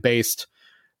Superman based,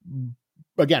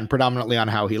 again, predominantly on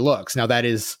how he looks. Now, that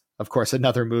is, of course,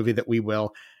 another movie that we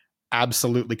will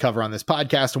absolutely cover on this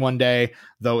podcast one day,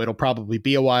 though it'll probably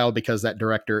be a while because that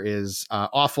director is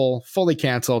awful, fully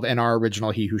canceled, and our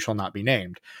original He Who Shall Not Be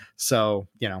Named. So,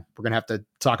 you know, we're going to have to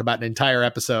talk about an entire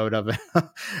episode of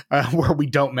where we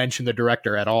don't mention the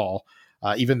director at all,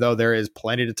 even though there is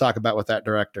plenty to talk about with that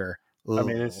director. Ugh. I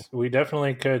mean, we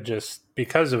definitely could just,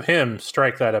 because of him,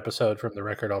 strike that episode from the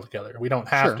record altogether. We don't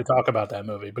have to talk about that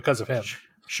movie because of him.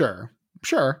 Sure.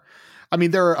 I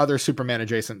mean, there are other Superman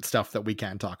adjacent stuff that we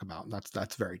can talk about.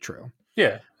 That's very true.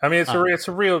 Yeah, I mean, it's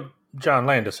a real John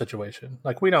Landis situation.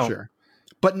 Like, we don't. Sure.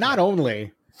 But not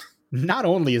only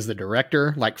is the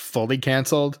director like fully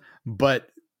canceled, but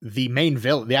the main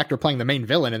villain, the actor playing the main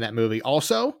villain in that movie,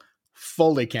 also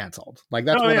fully canceled. Like,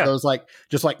 that's one of those like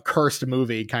just like cursed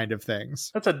movie kind of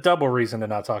things. That's a double reason to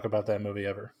not talk about that movie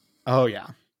ever. Oh yeah.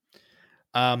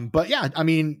 But yeah, I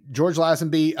mean, George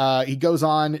Lazenby, he goes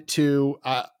on to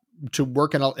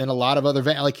work in a lot of other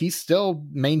like, he still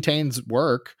maintains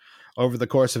work over the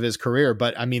course of his career,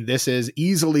 but I mean, this is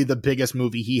easily the biggest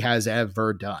movie he has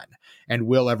ever done and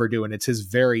will ever do, and it's his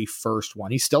very first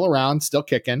one. He's still around, still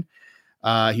kicking.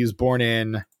 He was born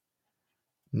in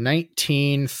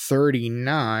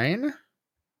 1939,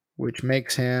 which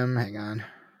makes him, hang on,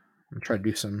 I'm trying to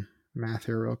do some math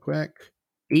here real quick,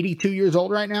 82 years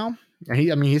old right now.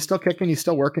 And he's still kicking, he's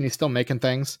still working, he's still making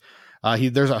things.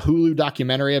 There's a Hulu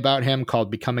documentary about him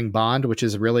called Becoming Bond, which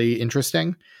is really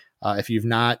interesting. If you've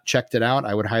not checked it out,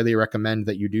 I would highly recommend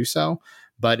that you do so.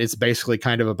 But it's basically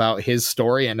kind of about his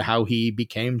story and how he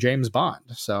became James Bond.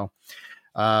 So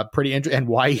pretty interesting, and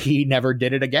why he never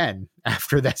did it again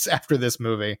after this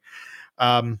movie,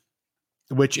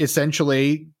 which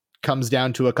essentially comes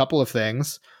down to a couple of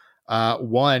things.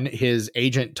 One, his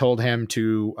agent told him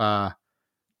to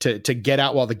get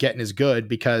out while the getting is good,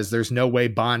 because there's no way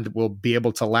Bond will be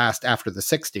able to last after the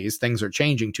 60s. Things are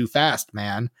changing too fast,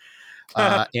 man.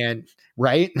 And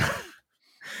right.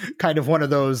 Kind of one of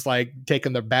those, like,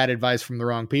 taking the bad advice from the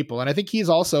wrong people. And I think he's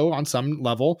also on some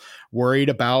level worried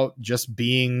about just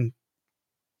being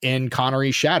in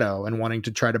Connery's shadow and wanting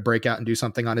to try to break out and do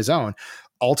something on his own.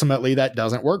 Ultimately, that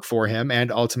doesn't work for him.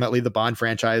 And ultimately, the Bond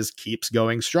franchise keeps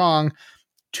going strong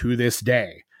to this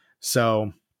day.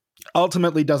 So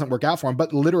ultimately doesn't work out for him.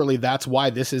 But literally, that's why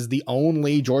this is the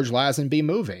only George Lazenby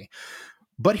movie.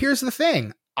 But here's the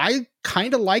thing. I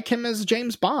kind of like him as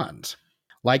James Bond.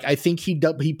 Like, I think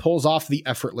he pulls off the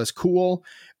effortless cool.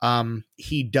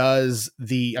 He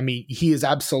is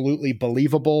absolutely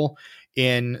believable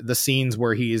in the scenes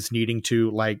where he is needing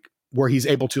to, like, where he's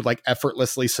able to, like,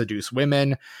 effortlessly seduce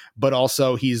women, but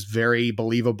also he's very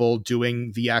believable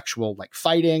doing the actual, like,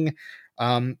 fighting,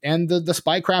 and the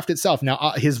spycraft itself.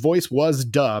 Now, his voice was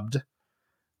dubbed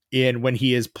in when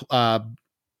he is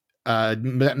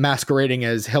masquerading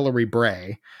as Hilary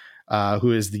Bray,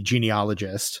 who is the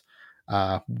genealogist,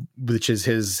 which is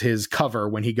his cover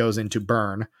when he goes into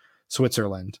Bern,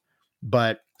 Switzerland.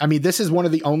 But I mean, this is one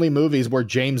of the only movies where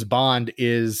James Bond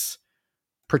is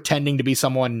pretending to be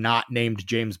someone not named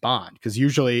James Bond, because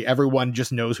usually everyone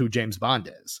just knows who James Bond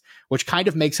is, which kind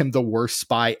of makes him the worst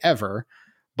spy ever.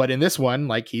 But in this one,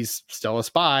 like, he's still a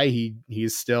spy.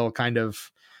 He's still kind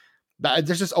of,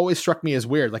 this just always struck me as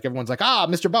weird. Like, everyone's like,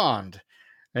 Mr. Bond.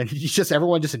 And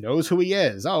everyone just knows who he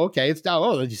is. Oh, okay.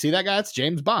 Did you see that guy? It's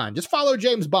James Bond. Just follow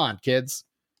James Bond, kids.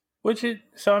 I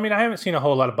haven't seen a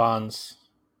whole lot of Bonds,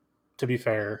 to be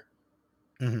fair.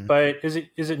 Mm-hmm. But is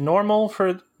it normal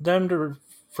for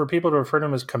people to refer to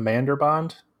him as Commander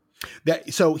Bond?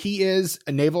 So he is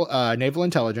a naval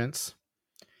intelligence.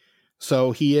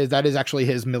 So that is actually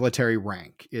his military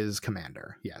rank, is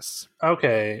commander. Yes.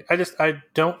 Okay. I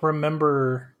don't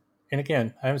remember. And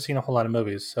again, I haven't seen a whole lot of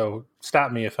movies, so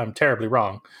stop me if I'm terribly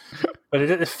wrong. But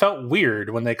it felt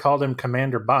weird when they called him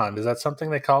Commander Bond. Is that something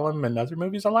they call him in other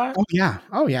movies a lot? Oh,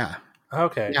 yeah.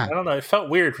 Okay. Yeah. I don't know. It felt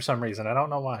weird for some reason. I don't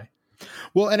know why.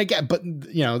 Well, and again, but,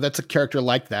 you know, that's a character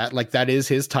like that. Like, that is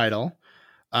his title.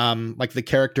 Like, the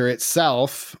character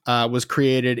itself was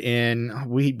created in.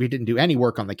 We didn't do any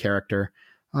work on the character.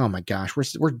 Oh my gosh,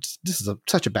 this is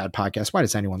such a bad podcast. Why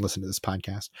does anyone listen to this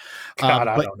podcast? God,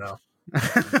 I don't know.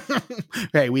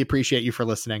 Hey, we appreciate you for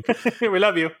listening. We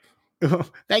love you.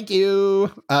 Thank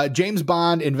you. James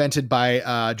Bond, invented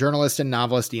by journalist and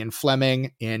novelist Ian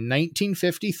Fleming in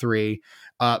 1953,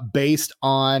 based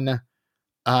on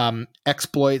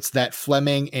exploits that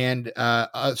Fleming and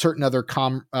certain other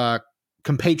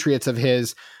compatriots of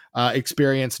his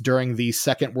experienced during the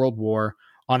Second World War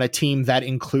on a team that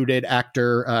included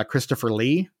actor Christopher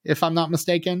Lee, if I'm not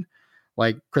mistaken.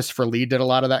 Like, Christopher Lee did a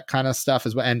lot of that kind of stuff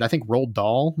as well. And I think Roald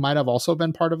Dahl might have also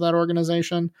been part of that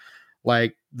organization.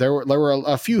 Like, there were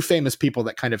a few famous people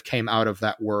that kind of came out of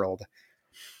that world.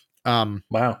 Wow.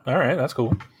 All right. That's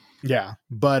cool. Yeah.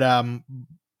 But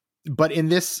in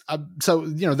this, so,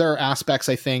 you know, there are aspects,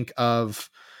 I think, of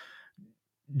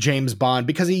James Bond,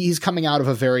 because he's coming out of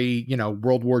a very, you know,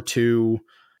 World War II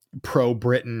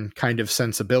pro-Britain kind of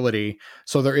sensibility.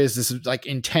 So there is this, like,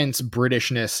 intense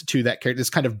Britishness to that character, this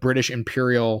kind of British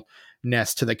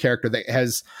imperialness to the character that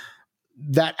has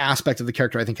that aspect of the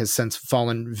character, I think, has since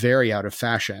fallen very out of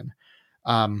fashion.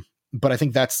 But I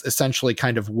think that's essentially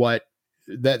kind of what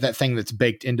that thing that's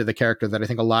baked into the character that I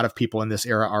think a lot of people in this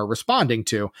era are responding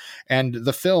to. And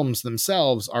the films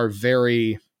themselves are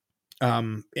very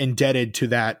indebted to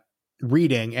that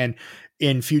reading, and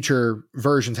in future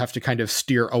versions have to kind of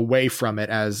steer away from it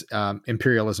as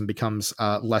imperialism becomes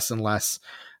less and less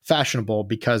fashionable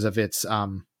because of its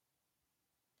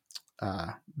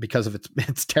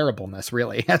terribleness,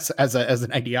 really, as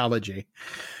an ideology.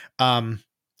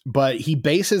 But he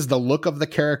bases the look of the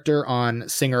character on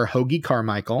singer Hoagy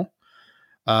Carmichael.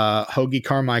 Hoagy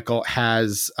Carmichael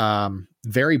has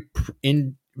very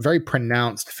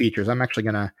pronounced features. I'm actually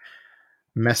going to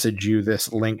message you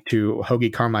this link to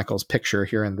Hoagy Carmichael's picture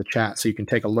here in the chat so you can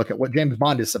take a look at what James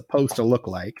Bond is supposed to look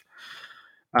like.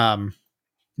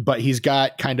 But he's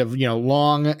got kind of, you know,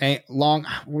 long,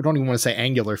 we don't even want to say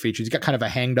angular features. He's got kind of a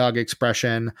hangdog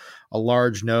expression, a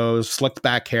large nose, slicked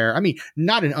back hair. I mean,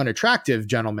 not an unattractive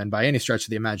gentleman by any stretch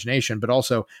of the imagination, but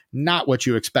also not what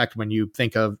you expect when you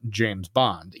think of James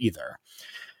Bond either.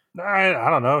 I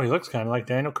don't know. He looks kind of like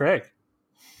Daniel Craig.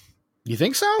 You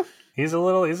think so? He's a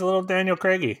little Daniel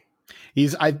Craigy.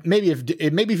 Maybe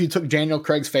if you took Daniel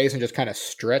Craig's face and just kind of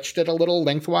stretched it a little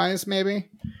lengthwise, maybe.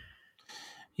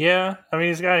 Yeah, I mean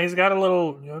he's got a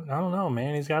little. I don't know,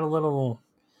 man. He's got a little,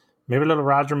 maybe a little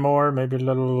Roger Moore, maybe a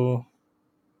little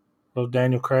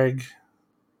Daniel Craig.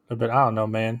 But I don't know,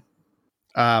 man.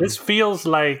 This Um, feels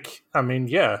like. I mean,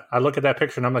 yeah. I look at that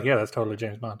picture and I'm like, yeah, that's totally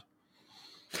James Bond.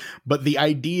 but the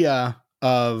idea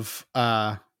of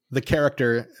the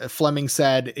character, Fleming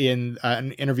said in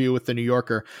an interview with the New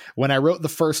Yorker, when I wrote the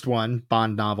first Bond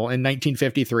novel in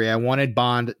 1953, I wanted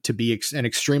Bond to be an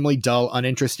extremely dull,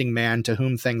 uninteresting man to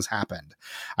whom things happened.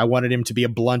 I wanted him to be a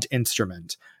blunt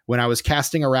instrument. When I was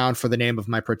casting around for the name of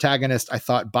my protagonist, I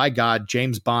thought, by God,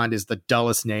 James Bond is the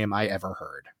dullest name I ever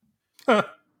heard.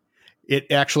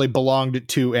 It actually belonged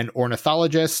to an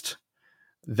ornithologist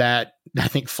that I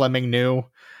think Fleming knew.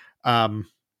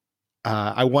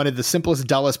 I wanted the simplest,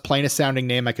 dullest, plainest sounding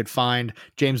name I could find.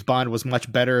 James Bond was much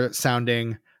better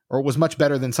sounding, or was much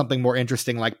better than something more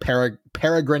interesting like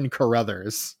Peregrine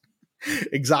Carruthers.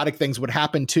 Exotic things would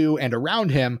happen to and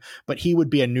around him, but he would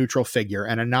be a neutral figure,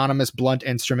 an anonymous, blunt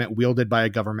instrument wielded by a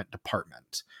government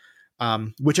department.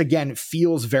 Which again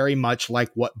feels very much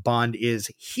like what Bond is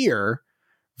here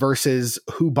versus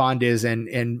who Bond is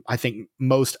in I think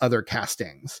most other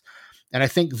castings. And I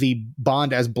think the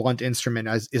Bond as blunt instrument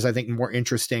is I think more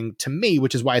interesting to me,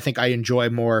 which is why I think I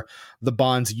enjoy more the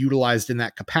Bonds utilized in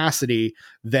that capacity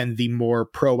than the more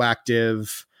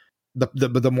proactive,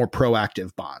 the more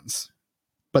proactive Bonds.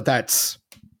 But that's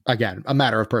again a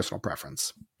matter of personal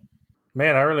preference.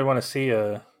 Man, I really want to see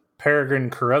a Peregrine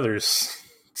Carruthers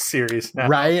series now.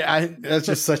 Right? That's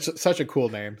just such a cool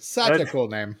name. A cool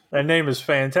name. That name is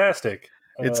fantastic.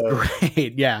 It's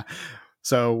great. Yeah.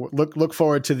 So look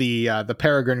forward to the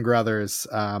Peregrine Carruthers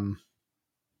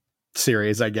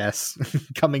series, I guess,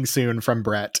 coming soon from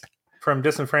Brett. From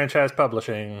Disenfranchised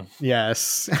Publishing.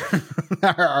 Yes.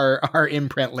 our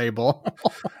imprint label.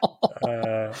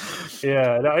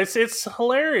 Yeah, no, it's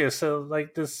hilarious. So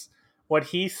like this, what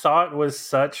he thought was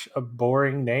such a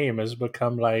boring name has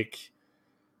become like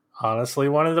honestly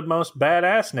one of the most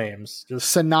badass names. Just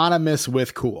synonymous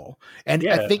with cool. And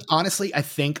yeah. I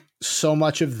think so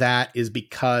much of that is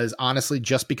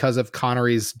just because of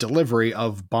Connery's delivery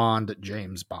of Bond,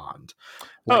 James Bond.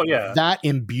 Like, that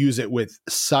imbues it with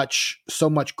so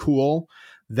much cool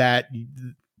that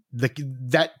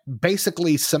that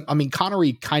basically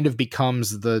Connery kind of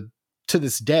becomes to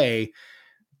this day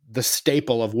the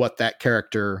staple of what that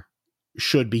character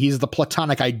should be. He's the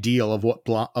platonic ideal of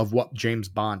what James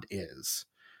Bond is.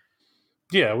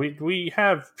 Yeah, we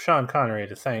have Sean Connery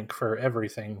to thank for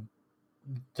everything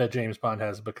that James Bond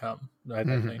has become. I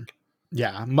think.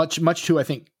 Yeah, much to I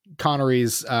think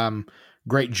Connery's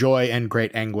great joy and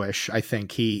great anguish. I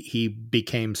think he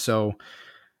became so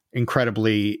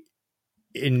incredibly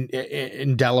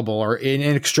indelible or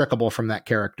inextricable from that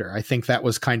character. I think that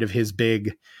was kind of his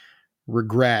big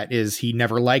regret, is he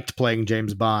never liked playing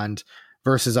James Bond,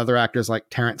 versus other actors like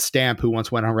Terrence Stamp, who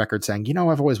once went on record saying,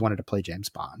 I've always wanted to play James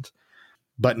Bond,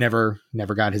 but never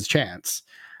got his chance.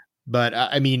 But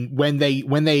I mean, when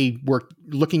they were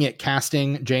looking at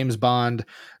casting James Bond,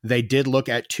 they did look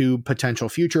at two potential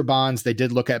future Bonds. They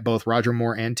did look at both Roger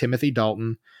Moore and Timothy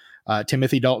Dalton.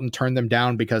 Timothy Dalton turned them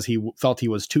down because he felt he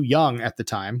was too young at the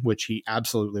time, which he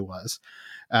absolutely was.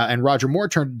 And Roger Moore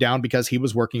turned it down because he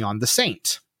was working on The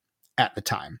Saint at the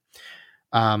time.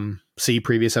 See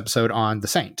previous episode on The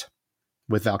Saint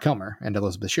with Val Kilmer and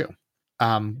Elizabeth Shue.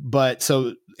 And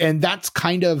that's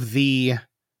kind of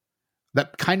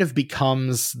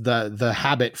becomes the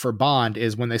habit for Bond,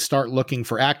 is when they start looking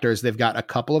for actors, they've got a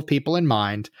couple of people in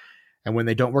mind. And when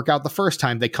they don't work out the first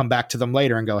time, they come back to them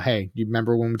later and go, hey, you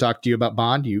remember when we talked to you about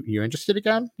Bond? You interested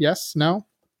again? Yes? No?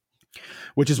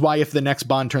 Which is why if the next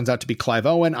Bond turns out to be Clive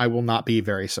Owen, I will not be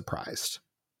very surprised.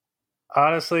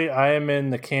 Honestly, I am in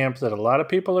the camp that a lot of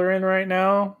people are in right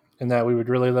now, and that we would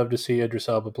really love to see Idris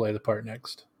Elba play the part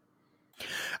next.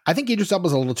 I think Idris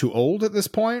Elba's a little too old at this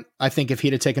point. I think if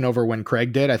he'd have taken over when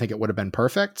Craig did, I think it would have been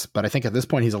perfect. But I think at this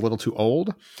point, he's a little too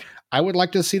old. I would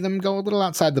like to see them go a little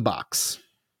outside the box.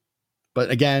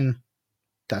 But again,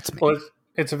 that's me. Well,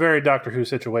 it's a very Doctor Who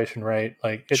situation, right?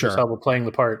 Like Idris Elba playing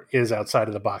the part is outside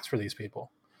of the box for these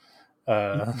people.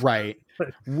 Right.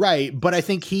 But I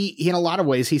think he in a lot of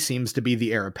ways, he seems to be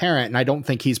the heir apparent. And I don't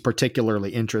think he's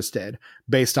particularly interested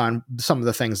based on some of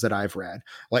the things that I've read.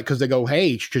 Like, because they go,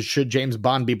 hey, should James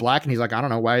Bond be black? And he's like, I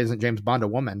don't know. Why isn't James Bond a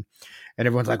woman? And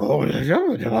everyone's like, oh,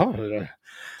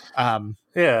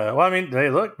 yeah. Well, I mean, hey,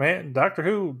 look, man, Doctor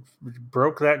Who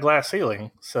broke that glass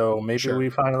ceiling. So maybe we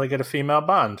finally get a female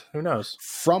Bond. Who knows?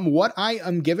 From what I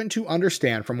am given to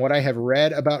understand, from what I have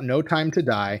read about No Time to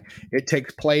Die, it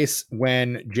takes place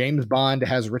when James Bond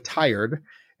has retired,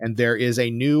 and there is a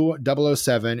new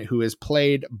 007 who is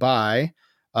played by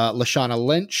Lashana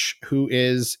Lynch, who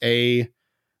is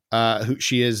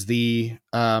she is the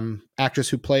actress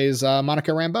who plays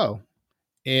Monica Rambeau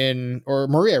or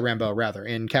Maria Rambeau rather,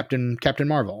 in Captain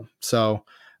Marvel. So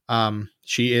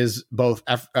she is both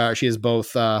of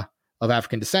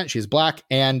African descent. She's black,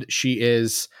 and she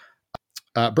is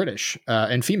British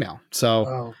and female. So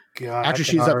Oh God! actually,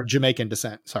 she's of Jamaican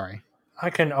descent. Sorry. I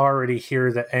can already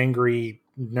hear the angry,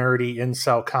 nerdy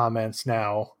incel comments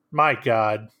now. My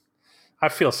God. I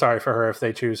feel sorry for her if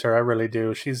they choose her. I really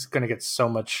do. She's going to get so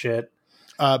much shit.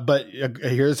 But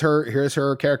here's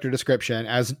her character description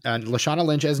as Lashana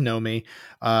Lynch as Nomi,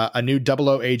 a new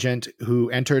 00 agent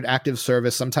who entered active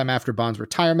service sometime after Bond's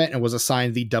retirement and was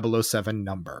assigned the 007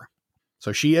 number.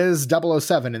 So she is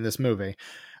 007 in this movie.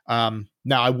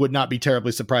 Now, I would not be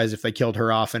terribly surprised if they killed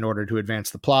her off in order to advance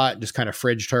the plot, just kind of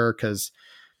fridged her, because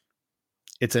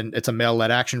it's a male-led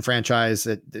action franchise.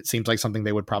 It seems like something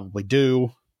they would probably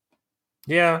do.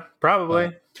 Yeah, probably.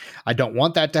 But I don't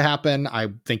want that to happen. I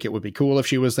think it would be cool if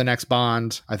she was the next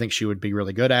Bond. I think she would be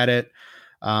really good at it.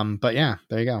 But yeah,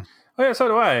 there you go. Oh yeah, so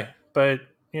do I. But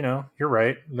you're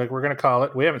right. Like, we're gonna call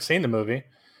it. We haven't seen the movie.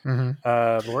 Mm-hmm.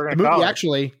 But we're gonna the movie call it.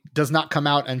 Actually does not come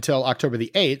out until October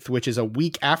the 8th, which is a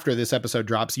week after this episode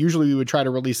drops. Usually we would try to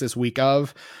release this week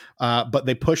of, but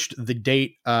they pushed the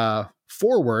date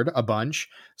forward a bunch.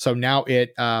 So now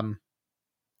it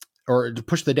or to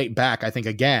push the date back, I think,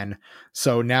 again.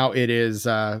 So now it is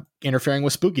interfering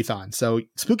with Spookython. So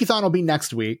Spookython will be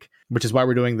next week, which is why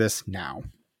we're doing this now.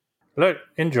 Look,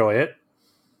 enjoy it.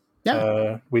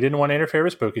 Yeah. We didn't want to interfere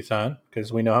with Spookython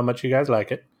because we know how much you guys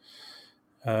like it.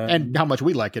 And how much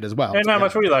we like it as well. And how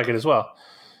much we like it as well.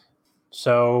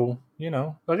 So,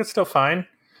 look, it's still fine.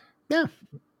 Yeah.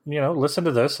 Listen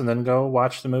to this and then go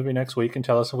watch the movie next week and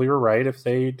tell us if we were right, if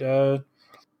they'd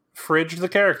fridged the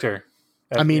character.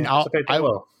 I mean,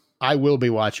 I will be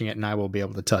watching it and I will be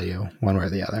able to tell you one way or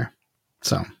the other.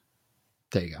 So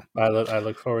there you go. I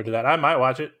look forward to that. I might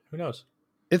watch it. Who knows?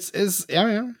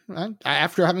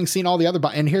 After having seen all the other,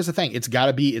 and here's the thing, it's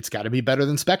gotta be better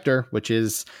than Spectre, which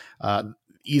is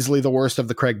easily the worst of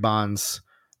the Craig Bonds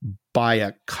by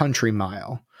a country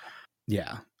mile.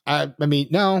 Yeah. I mean,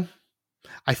 no,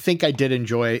 I think I did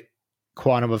enjoy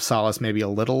Quantum of Solace maybe a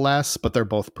little less, but they're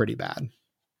both pretty bad.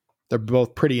 They're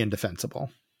both pretty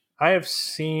indefensible. I have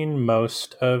seen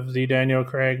most of the Daniel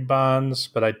Craig Bonds,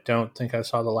 but I don't think I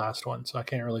saw the last one, so I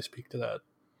can't really speak to that.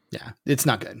 Yeah, it's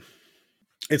not good.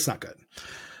 It's not good.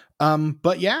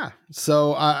 But yeah,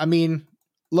 so I mean,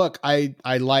 look, I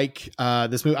like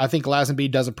this movie. I think Lazenby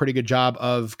does a pretty good job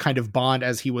of kind of Bond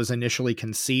as he was initially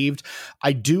conceived.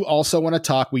 I do also want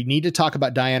to we need to talk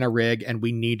about Diana Rigg, and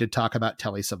we need to talk about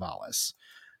Telly Savalas.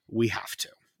 We have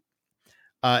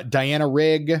to. Diana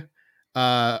Rigg,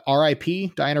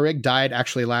 RIP. Diana Rigg died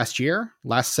actually last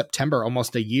September,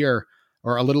 almost a year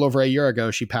or a little over a year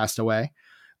ago. She passed away.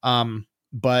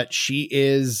 But she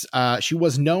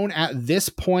was known at this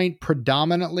point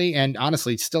predominantly, and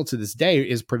honestly still to this day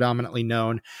is predominantly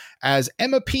known as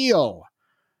Emma Peel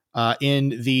in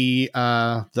the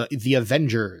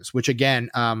Avengers, which again,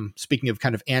 speaking of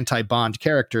kind of anti-Bond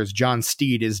characters, John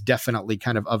Steed is definitely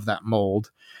kind of that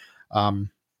mold,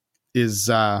 is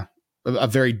a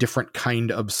very different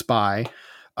kind of spy.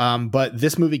 But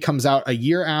this movie comes out a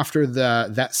year after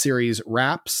that series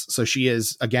wraps. So she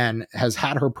has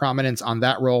had her prominence on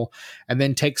that role, and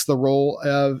then takes the role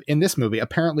in this movie.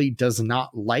 Apparently does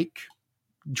not like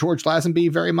George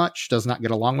Lazenby very much, does not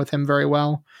get along with him very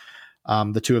well.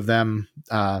 The two of them,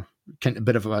 a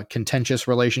bit of a contentious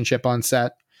relationship on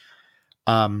set.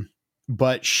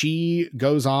 But she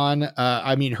goes on,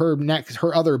 I mean,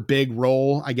 her other big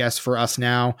role, I guess, for us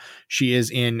now, she is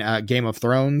in Game of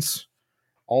Thrones.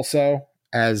 Also,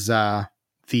 as the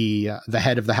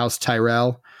head of the House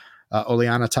Tyrell,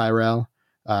 Olenna Tyrell,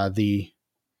 the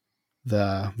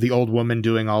old woman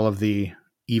doing all of the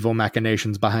evil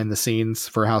machinations behind the scenes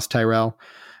for House Tyrell.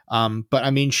 But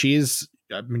I mean,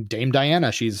 Dame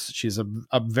Diana. She's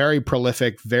a very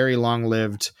prolific, very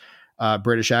long-lived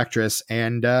British actress,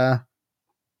 and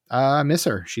I miss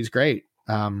her. She's great.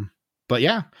 But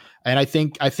yeah, and I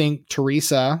think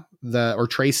Teresa,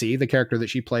 Tracy, the character that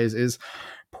she plays, is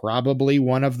probably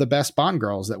one of the best Bond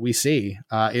girls that we see,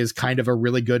 is kind of a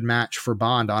really good match for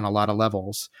Bond on a lot of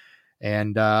levels.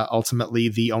 And ultimately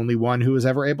the only one who was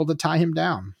ever able to tie him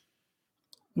down.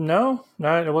 No,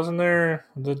 it wasn't there.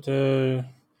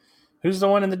 Who's the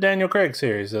one in the Daniel Craig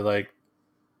series that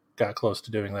got close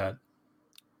to doing that?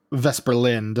 Vesper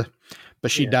Lynd,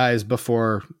 but she dies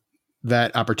before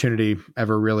that opportunity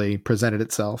ever really presented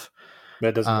itself.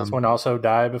 But doesn't this one also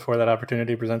die before that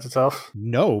opportunity presents itself?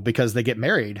 No, because they get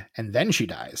married and then she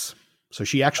dies. So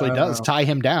she actually does tie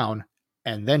him down,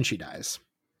 and then she dies.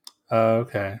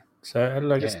 Okay. So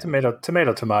like it's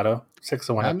tomato. 6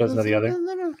 of one, half dozen of the other.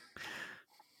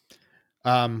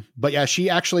 But yeah, she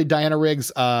actually, Diana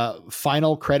Rigg's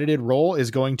final credited role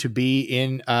is going to be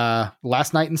in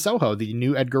Last Night in Soho, the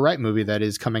new Edgar Wright movie that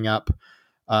is coming up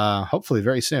hopefully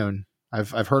very soon.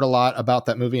 I've heard a lot about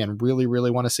that movie and really,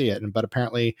 really want to see it. But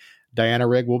apparently Diana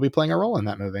Rigg will be playing a role in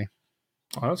that movie.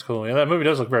 Oh, that's cool. Yeah, that movie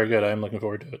does look very good. I am looking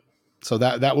forward to it. So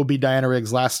that will be Diana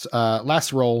Rigg's last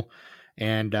role.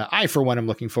 And I, for one, am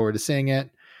looking forward to seeing it.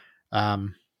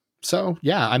 So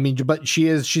yeah, I mean, but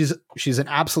she's an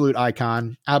absolute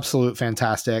icon, absolute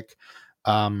fantastic.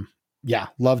 Yeah,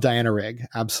 love Diana Rigg,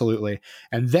 absolutely.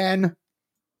 And then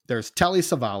there's Telly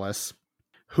Savalas,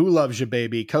 who loves you,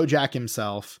 baby, Kojak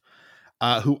himself,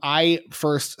 who I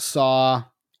first saw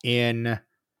in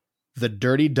The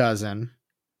Dirty Dozen,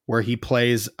 where he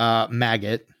plays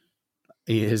Maggot.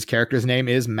 His character's name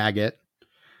is Maggot,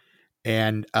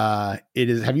 and it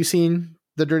is. Have you seen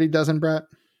The Dirty Dozen, Brett?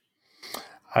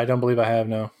 I don't believe I have,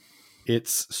 no.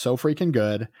 It's so freaking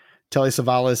good. Telly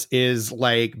Savalas is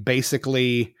like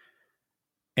basically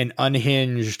an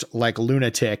unhinged like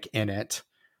lunatic in it.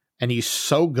 And he's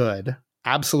so good.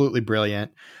 Absolutely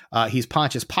brilliant. He's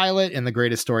Pontius Pilate in The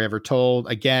Greatest Story Ever Told.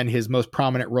 Again, his most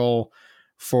prominent role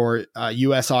for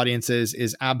US audiences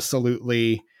is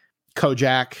absolutely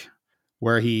Kojak,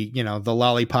 where he, the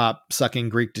lollipop sucking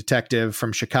Greek detective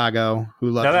from Chicago who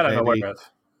loves now that baby. I'm aware of.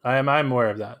 I'm aware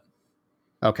of that.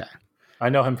 Okay. I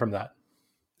know him from that.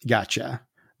 Gotcha.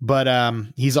 But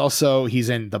he's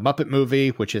in the Muppet Movie,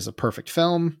 which is a perfect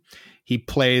film. He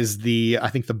plays I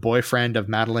think the boyfriend of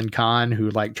Madeline Kahn, who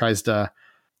like tries to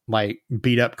like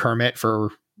beat up Kermit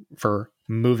for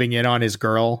moving in on his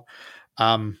girl.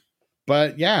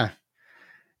 But yeah,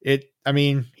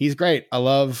 he's great. I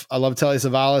love Telly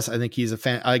Savalas. I think he's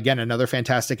again, another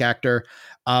fantastic actor.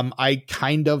 I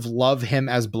kind of love him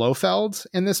as Blofeld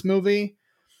in this movie,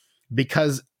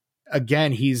 because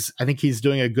again, I think he's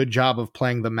doing a good job of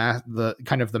playing the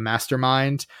kind of the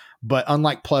mastermind, but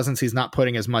unlike Pleasance, he's not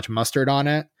putting as much mustard on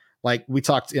it. Like we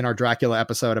talked in our Dracula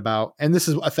episode about, and this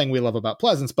is a thing we love about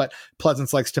Pleasance, but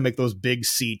Pleasance likes to make those big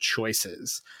C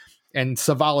choices. And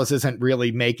Savalas isn't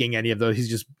really making any of those. He's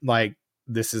just like,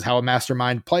 this is how a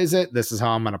mastermind plays it. This is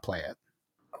how I'm going to play it.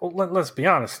 Well, let's be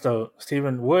honest, though,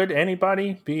 Stephen. Would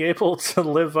anybody be able to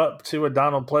live up to a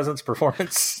Donald Pleasance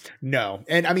performance? No.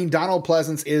 And I mean, Donald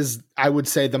Pleasance is, I would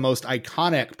say, the most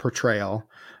iconic portrayal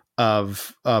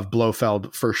of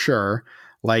Blofeld for sure.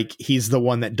 Like, he's the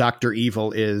one that Dr.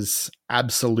 Evil is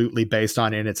absolutely based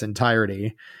on in its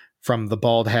entirety, from the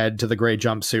bald head to the gray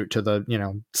jumpsuit to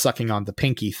the, sucking on the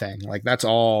pinky thing. Like, that's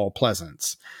all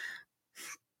Pleasance.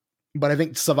 But I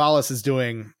think Savalas is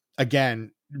doing,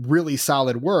 again, really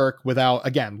solid work without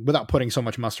putting so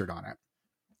much mustard on it.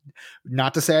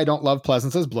 Not to say I don't love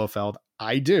Pleasance as Blofeld.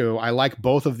 I do. I like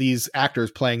both of these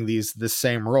actors playing this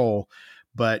same role,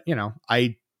 but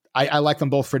I like them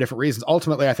both for different reasons.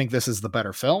 Ultimately, I think this is the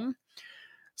better film.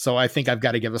 So I think I've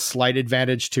got to give a slight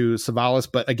advantage to Savalas,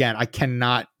 but again, I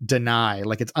cannot deny,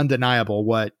 like, it's undeniable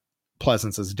what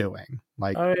Pleasance is doing.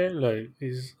 Like,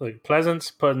 he's like Pleasance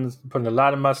putting a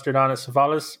lot of mustard on it.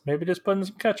 Savalas maybe just putting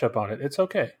some ketchup on it. It's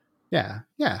okay. Yeah.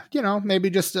 Maybe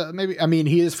just maybe. I mean,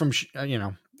 he is from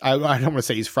I don't want to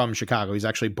say he's from Chicago. He's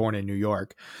actually born in New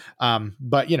York.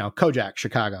 But Kojak,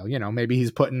 Chicago. Maybe he's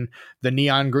putting the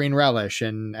neon green relish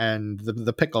and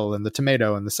the pickle and the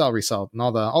tomato and the celery salt and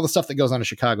all the stuff that goes on a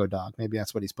Chicago dog. Maybe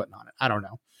that's what he's putting on it. I don't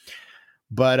know.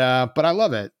 But I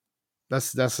love it.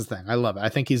 That's the thing. I love it. I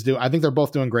think they're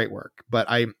both doing great work, but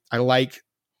I like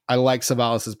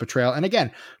Savalas's portrayal. And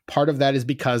again, part of that is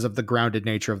because of the grounded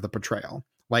nature of the portrayal.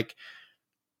 Like,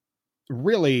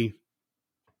 really,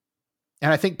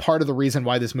 and I think part of the reason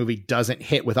why this movie doesn't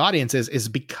hit with audiences is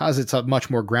because it's a much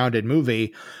more grounded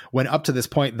movie, when up to this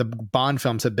point, the Bond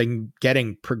films have been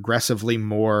getting progressively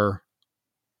more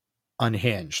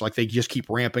unhinged. Like, they just keep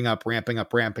ramping up.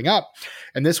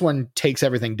 And this one takes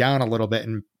everything down a little bit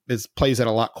and plays it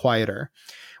a lot quieter,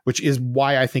 which is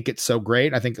why I think it's so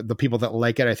great. I think the people that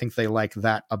like it, I think they like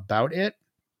that about it.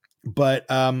 But,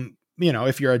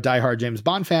 if you're a diehard James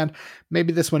Bond fan,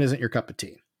 maybe this one isn't your cup of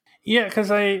tea. Yeah,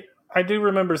 because I do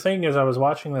remember thinking as I was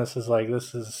watching this,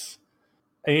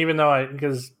 and even though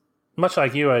because much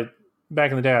like you, back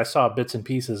in the day, I saw bits and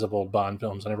pieces of old Bond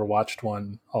films. I never watched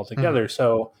one altogether. Mm-hmm.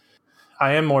 So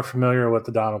I am more familiar with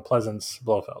the Donald Pleasance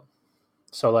Blofeld.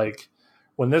 So like,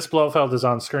 when this Blofeld is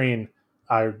on screen,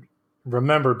 I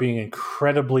remember being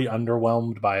incredibly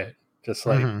underwhelmed by it. Just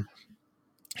like,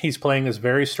 he's playing this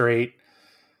very straight.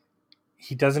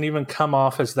 he doesn't even come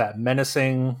off as that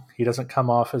menacing. He doesn't come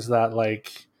off as that,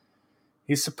 like,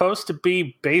 he's supposed to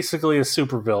be basically a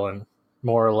supervillain,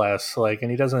 more or less. Like,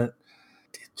 and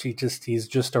he's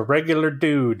just a regular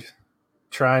dude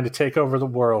trying to take over the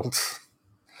world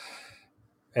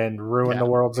and ruin the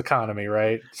world's economy,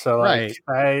 right? So, like,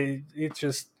 Right.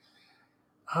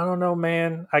 I don't know,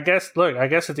 man. I guess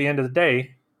at the end of the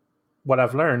day, what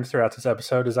I've learned throughout this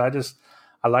episode is I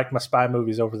like my spy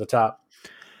movies over the top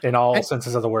in all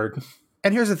senses of the word.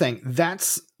 And here's the thing.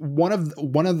 That's one of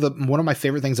my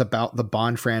favorite things about the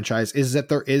Bond franchise is that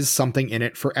there is something in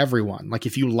it for everyone. Like,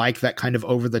 if you like that kind of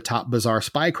over the top bizarre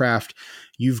spycraft,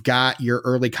 you've got your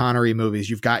early Connery movies,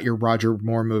 you've got your Roger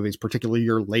Moore movies, particularly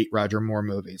your late Roger Moore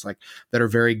movies, like, that are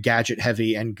very gadget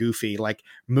heavy and goofy. Like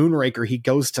Moonraker, he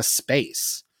goes to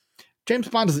space. James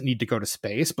Bond doesn't need to go to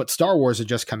space, but Star Wars had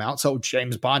just come out, so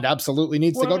James Bond absolutely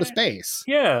needs to go to space.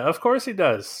 Yeah, of course he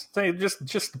does. So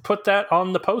just put that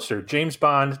on the poster. James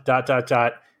Bond ...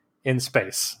 in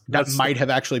space. That might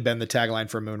have actually been the tagline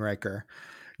for Moonraker.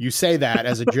 You say that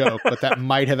as a joke, but that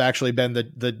might have actually been the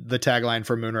tagline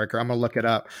for Moonraker. I'm going to look it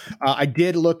up. I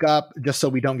did look up, just so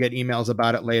we don't get emails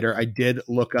about it later, I did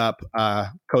look up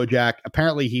Kojak.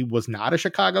 Apparently he was not a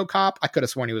Chicago cop. I could have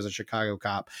sworn he was a Chicago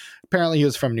cop. Apparently he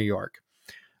was from New York.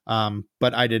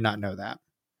 But I did not know that.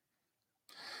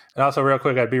 And also, real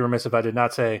quick, I'd be remiss if I did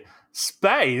not say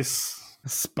Space.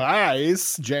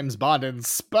 James Bond in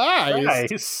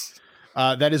Space.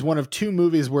 That is one of two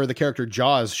movies where the character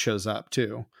Jaws shows up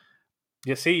too.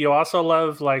 You see, you also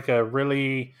love, like, a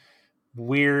really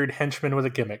weird henchman with a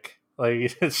gimmick.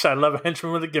 Like, I love a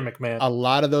henchman with a gimmick, man. A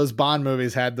lot of those Bond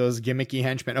movies had those gimmicky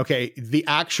henchmen. Okay, the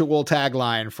actual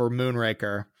tagline for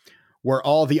Moonraker, where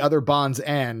all the other Bonds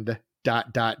end, ... So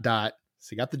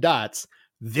you got the dots.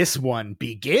 This one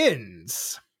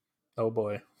begins. Oh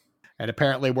boy. And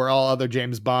apparently where all other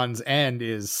James Bonds end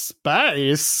is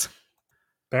space.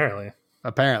 Apparently.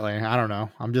 I don't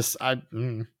know.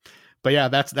 But yeah,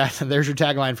 that's there's your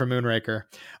tagline for Moonraker.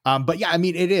 But yeah, I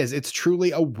mean, it's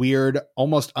truly a weird,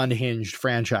 almost unhinged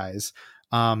franchise,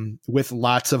 with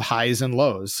lots of highs and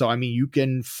lows. So, I mean, you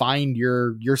can find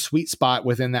your sweet spot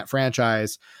within that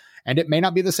franchise, and it may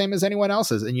not be the same as anyone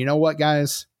else's. And you know what,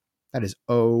 guys? That is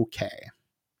okay.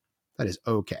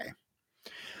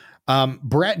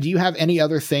 Brett, do you have any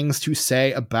other things to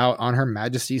say about On Her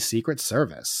Majesty's Secret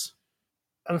Service?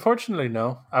 Unfortunately,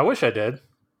 no. I wish I did.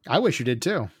 I wish you did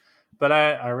too. But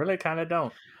I really kind of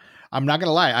don't. I'm not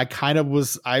gonna lie. I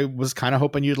was kind of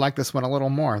hoping you'd like this one a little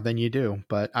more than you do.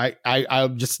 But I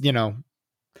just,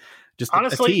 just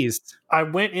honestly, teased. I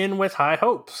went in with high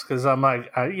hopes because I'm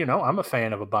like, I'm a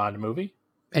fan of a Bond movie.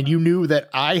 And you knew that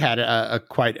I had a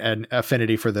quite an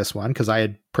affinity for this one because I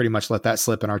had pretty much let that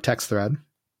slip in our text thread.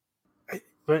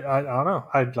 But I don't know.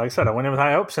 Like I said, I went in with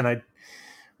high hopes and I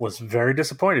was very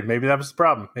disappointed. Maybe that was the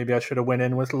problem. Maybe I should have went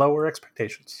in with lower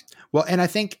expectations. Well, and I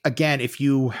think if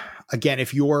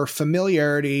your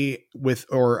familiarity with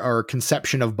or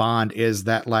conception of Bond is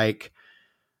that, like,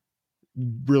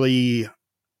 really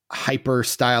hyper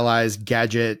stylized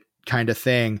gadget kind of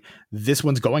thing, this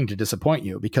one's going to disappoint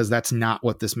you because that's not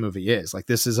what this movie is. Like,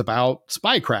 this is about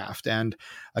spycraft and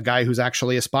a guy who's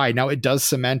actually a spy. Now, it does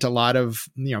cement a lot of,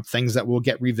 things that will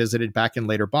get revisited back in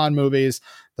later Bond movies.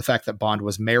 The fact that Bond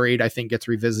was married, I think, gets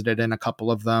revisited in a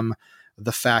couple of them.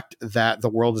 The fact that the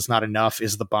world is not enough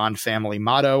is the Bond family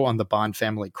motto on the Bond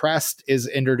family crest is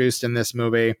introduced in this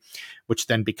movie, which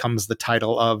then becomes the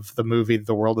title of the movie,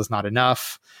 The World Is Not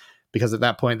Enough. Because at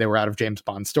that point they were out of James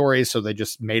Bond stories. So they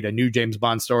just made a new James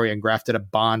Bond story and grafted a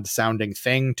Bond sounding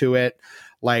thing to it.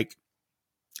 Like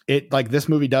this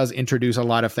movie does introduce a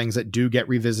lot of things that do get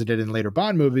revisited in later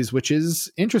Bond movies, which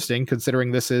is interesting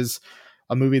considering this is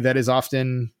a movie that is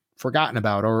often forgotten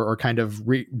about or kind of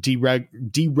relegated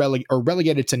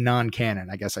to non-canon,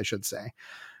 I guess I should say.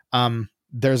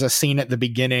 There's a scene at the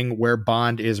beginning where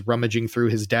Bond is rummaging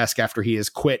through his desk after he has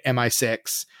quit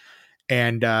MI6.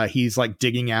 And he's like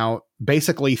digging out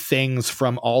basically things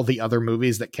from all the other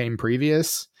movies that came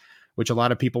previous, which a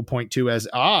lot of people point to as,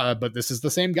 but this is the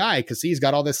same guy because he's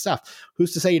got all this stuff.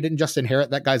 Who's to say you didn't just inherit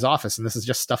that guy's office and this is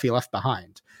just stuff he left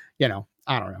behind? I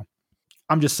don't know.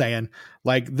 I'm just saying,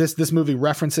 like, this movie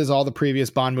references all the previous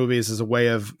Bond movies as a way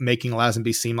of making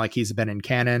Lazenby seem like he's been in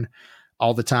canon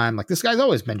all the time. Like, this guy's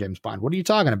always been James Bond. What are you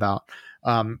talking about?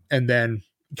 And then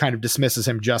kind of dismisses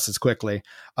him just as quickly.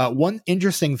 One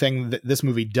interesting thing that this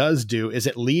movie does do is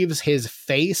it leaves his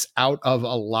face out of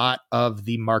a lot of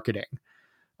the marketing.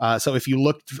 So if you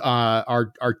looked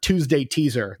our Tuesday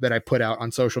teaser that I put out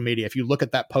on social media, if you look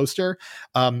at that poster,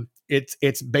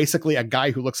 It's basically a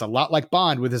guy who looks a lot like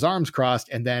Bond with his arms crossed,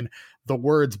 and then the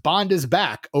words "Bond is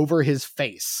back" over his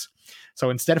face. So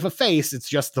instead of a face, it's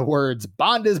just the words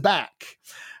 "Bond is back."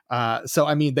 So,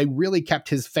 I mean, they really kept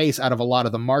his face out of a lot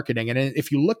of the marketing. And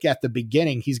if you look at the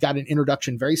beginning, he's got an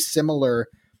introduction very similar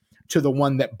to the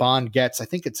one that Bond gets. I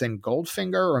think it's in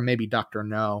Goldfinger or maybe Dr.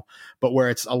 No, but where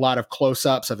it's a lot of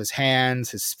close-ups of his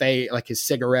hands, his face, like his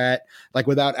cigarette, like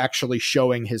without actually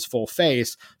showing his full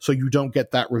face. So you don't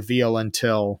get that reveal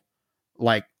until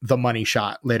like the money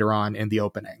shot later on in the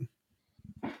opening.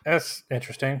 That's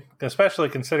interesting, especially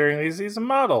considering he's a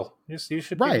model. You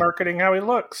should be marketing how he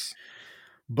looks.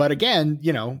 But again,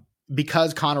 you know,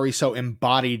 because Connery so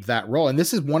embodied that role, and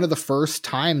this is one of the first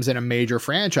times in a major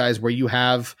franchise where you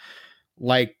have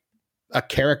like a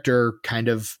character kind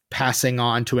of passing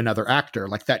on to another actor.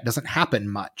 Like that doesn't happen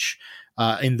much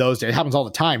in those days. It happens all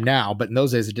the time now, but in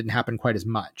those days it didn't happen quite as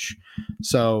much.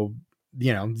 So,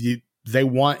 you know, they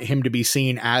want him to be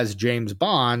seen as James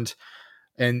Bond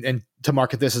and to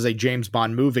market this as a James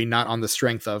Bond movie, not on the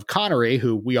strength of Connery,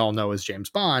 who we all know as James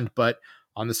Bond, but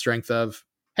on the strength of,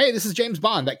 hey, this is James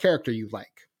Bond, that character you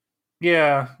like.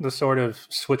 Yeah, the sort of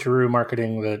switcheroo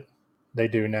marketing that they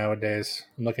do nowadays.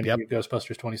 I'm looking at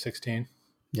Ghostbusters 2016.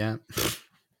 Yeah.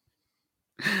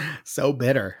 So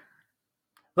bitter.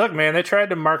 Look, man, they tried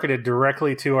to market it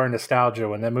directly to our nostalgia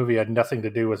when that movie had nothing to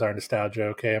do with our nostalgia.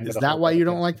 Okay, is that why you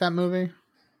don't like that movie?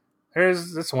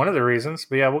 That's one of the reasons,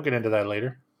 but yeah, we'll get into that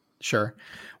later. Sure.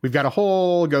 We've got a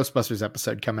whole Ghostbusters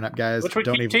episode coming up, guys. Which we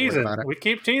keep teasing. We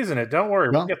keep teasing it. Don't worry,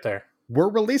 we'll get there. We're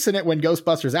releasing it when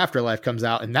Ghostbusters Afterlife comes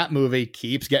out, and that movie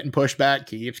keeps getting pushed back.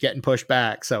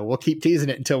 So we'll keep teasing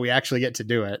it until we actually get to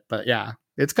do it. But yeah,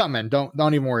 it's coming. Don't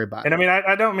even worry about it. And I mean,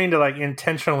 I don't mean to like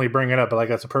intentionally bring it up, but like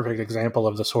that's a perfect example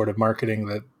of the sort of marketing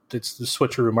that it's the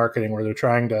switcheroo marketing where they're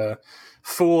trying to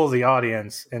fool the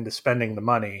audience into spending the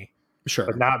money, sure,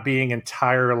 but not being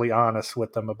entirely honest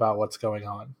with them about what's going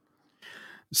on.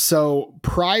 So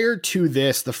prior to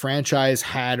this, the franchise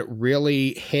had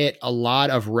really hit a lot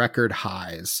of record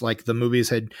highs. Like the movies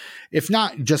had, if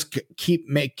not just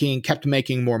kept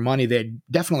making more money, they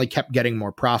definitely kept getting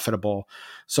more profitable.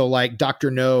 So like Dr.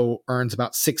 No earns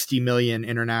about 60 million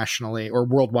internationally, or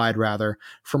worldwide rather.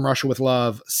 From Russia with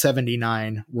Love,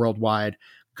 79 worldwide.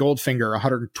 Goldfinger,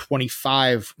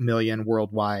 125 million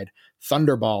worldwide.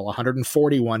 Thunderball,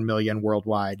 141 million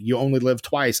worldwide. You Only Live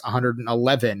Twice,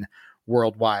 111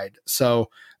 worldwide. So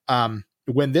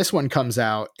when this one comes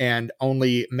out and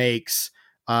only makes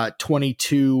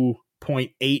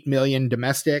 22.8 million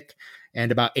domestic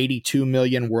and about 82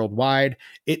 million worldwide,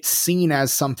 it's seen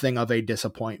as something of a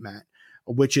disappointment,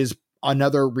 which is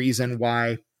another reason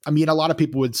why, I mean, a lot of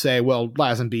people would say, well,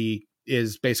 Lazenby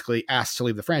is basically asked to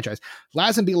leave the franchise.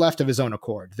 Lazenby left of his own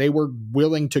accord. They were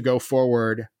willing to go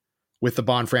forward with the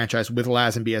Bond franchise with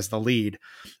Lazenby as the lead.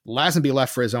 Lazenby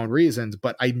left for his own reasons,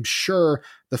 but I'm sure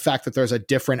the fact that there's a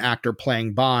different actor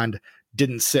playing Bond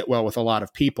didn't sit well with a lot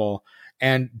of people.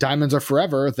 And Diamonds Are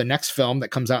Forever, the next film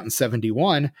that comes out in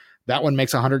 71, that one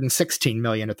makes 116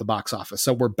 million at the box office.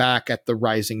 So we're back at the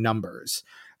rising numbers.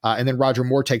 And then Roger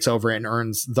Moore takes over and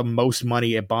earns the most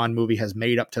money a Bond movie has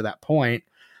made up to that point.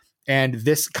 And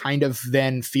this kind of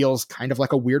then feels kind of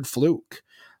like a weird fluke.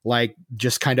 Like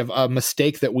just kind of a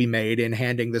mistake that we made in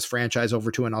handing this franchise over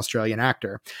to an Australian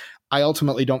actor. I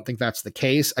ultimately don't think that's the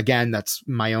case. Again, that's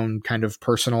my own kind of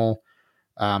personal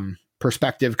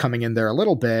perspective coming in there a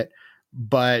little bit.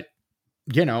 But,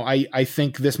 you know, I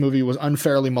think this movie was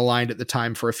unfairly maligned at the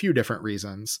time for a few different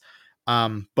reasons.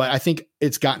 But I think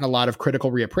it's gotten a lot of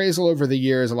critical reappraisal over the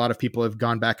years. A lot of people have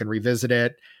gone back and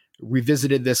revisited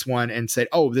this one and said,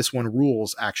 oh, this one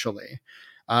rules, actually.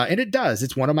 And it does.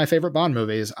 It's one of my favorite Bond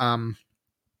movies.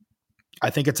 I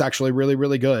think it's actually really,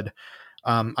 really good.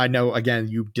 I know, again,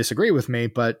 you disagree with me,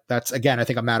 but that's, again, I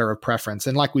think a matter of preference.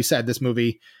 And like we said, this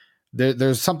movie,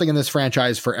 there's something in this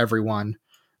franchise for everyone.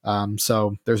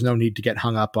 So there's no need to get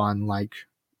hung up on like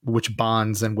which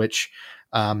Bonds and which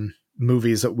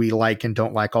movies that we like and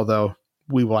don't like, although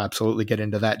we will absolutely get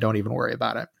into that. Don't even worry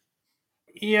about it.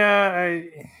 Yeah,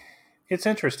 it's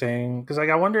interesting because like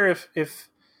I wonder if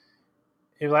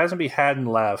Lazenby hadn't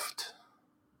left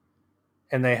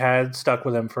and they had stuck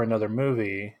with him for another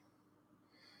movie,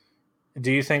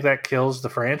 do you think that kills the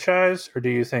franchise, or do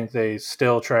you think they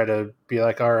still try to be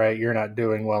like, all right, you're not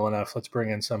doing well enough, let's bring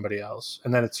in somebody else?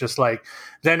 And then it's just like,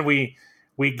 then we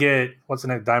get, what's the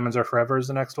next? Diamonds Are Forever is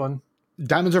the next one?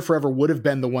 Diamonds Are Forever would have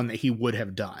been the one that he would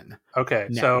have done. Okay,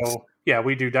 next. So yeah,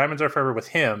 we do Diamonds Are Forever with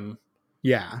him.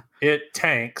 Yeah. It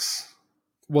tanks.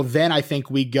 Well, then I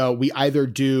think we either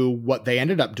do what they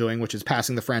ended up doing, which is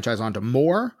passing the franchise on to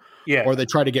Moore, or they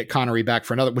try to get Connery back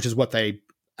for another, which is what they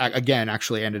again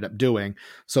actually ended up doing.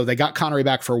 So they got Connery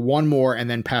back for one more and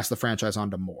then passed the franchise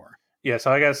on to more. Yeah,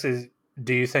 so I guess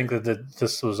do you think that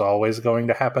this was always going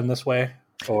to happen this way?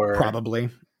 Or Probably.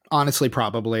 Honestly,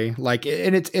 probably. Like,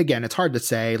 and it's hard to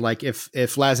say. Like, if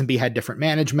Lazenby had different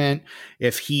management,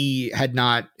 if he had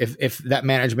not, if that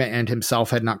management and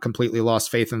himself had not completely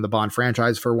lost faith in the Bond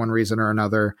franchise for one reason or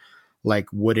another, like,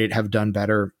 would it have done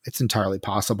better? It's entirely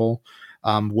possible.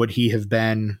 Would he have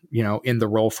been, in the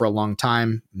role for a long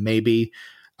time? Maybe.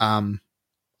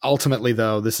 Ultimately,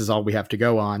 though, this is all we have to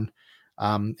go on.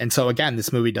 And so again,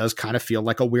 this movie does kind of feel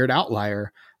like a weird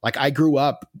outlier. Like, I grew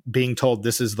up being told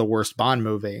this is the worst Bond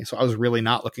movie. So I was really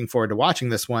not looking forward to watching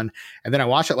this one. And then I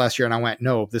watched it last year and I went,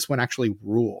 no, this one actually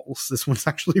rules. This one's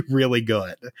actually really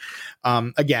good.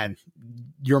 Again,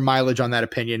 your mileage on that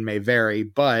opinion may vary,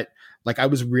 but like, I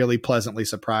was really pleasantly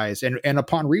surprised. And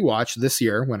upon rewatch this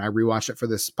year, when I rewatched it for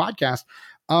this podcast,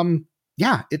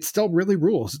 yeah, it still really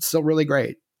rules. It's still really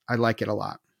great. I like it a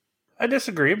lot. I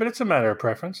disagree, but it's a matter of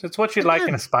preference. It's what you like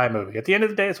in a spy movie. At the end of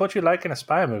the day, it's what you like in a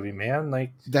spy movie, man.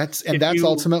 Like that's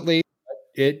ultimately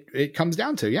it comes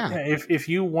down to, yeah. If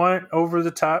you want over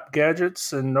the top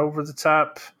gadgets and over the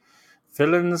top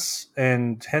villains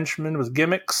and henchmen with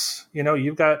gimmicks,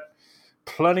 you've got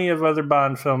plenty of other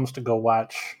Bond films to go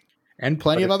watch, and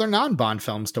plenty of other non-Bond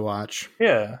films to watch.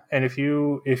 Yeah, and if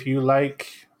you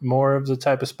like more of the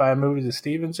type of spy movie that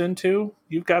Steven's into,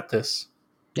 you've got this.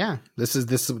 Yeah,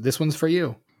 this one's for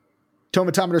you.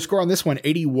 Tomatometer score on this one,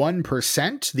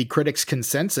 81%. The critics'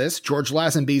 consensus, George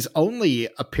Lazenby's only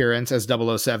appearance as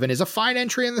 007 is a fine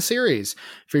entry in the series,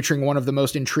 featuring one of the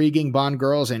most intriguing Bond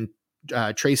girls in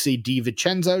Tracy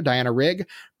DiVincenzo, Diana Rigg,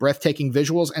 breathtaking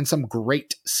visuals, and some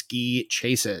great ski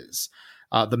chases.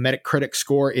 The Metacritic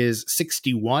score is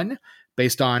 61,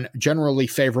 based on generally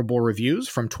favorable reviews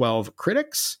from 12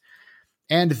 critics.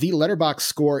 And the Letterboxd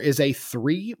score is a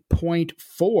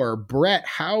 3.4. Brett,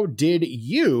 how did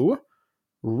you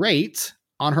rate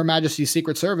On Her Majesty's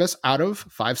Secret Service out of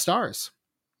 5 stars?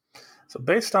 So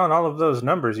based on all of those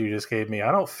numbers you just gave me,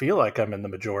 I don't feel like I'm in the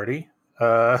majority.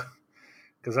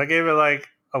 Because I gave it like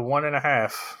a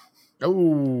 1.5.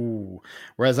 Oh,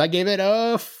 whereas I gave it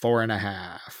a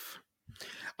 4.5.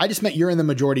 I just meant you're in the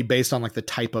majority based on like the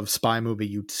type of spy movie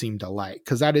you seem to like.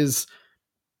 Because that is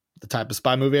the type of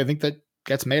spy movie I think that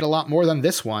gets made a lot more than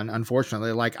this one,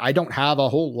 unfortunately. Like, I don't have a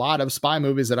whole lot of spy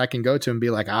movies that I can go to and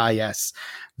be like, yes,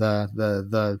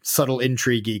 the subtle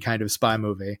intrigue kind of spy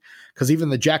movie. Because even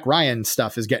the Jack Ryan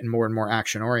stuff is getting more and more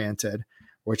action oriented,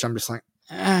 which I'm just like,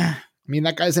 I mean,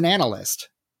 that guy's an analyst,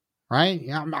 right?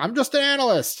 Yeah, I'm just an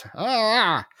analyst.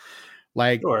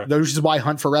 Like, sure. Which is why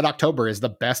Hunt for Red October is the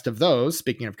best of those,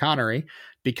 speaking of Connery,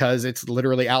 because it's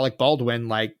literally Alec Baldwin,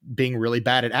 like, being really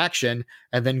bad at action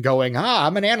and then going,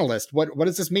 I'm an analyst. What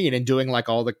does this mean? And doing like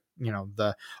all the,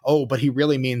 but he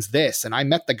really means this. And I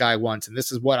met the guy once and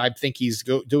this is what I think he's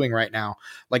doing right now.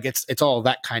 Like, it's all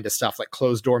that kind of stuff, like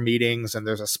closed door meetings and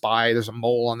there's a spy, there's a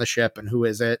mole on the ship and who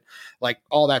is it? Like,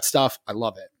 all that stuff. I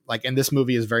love it. Like, and this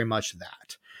movie is very much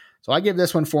that. So I give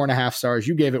this one 4.5 stars.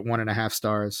 You gave it 1.5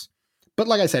 stars. But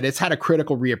like I said, it's had a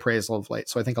critical reappraisal of late.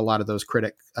 So I think a lot of those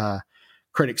critic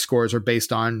scores are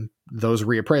based on those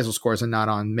reappraisal scores and not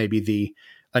on maybe the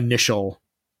initial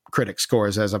critic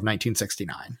scores as of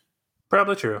 1969.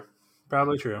 Probably true.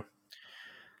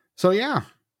 So yeah,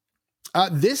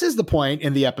 this is the point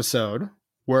in the episode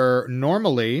where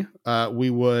normally we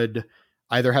would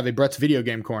either have a Brett's video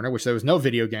game corner, which there was no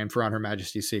video game for On Her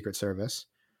Majesty's Secret Service.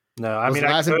 No, I mean,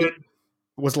 I could.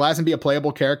 Was Lazenby a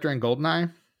playable character in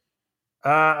GoldenEye?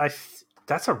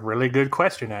 That's a really good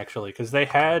question, actually, because they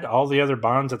had all the other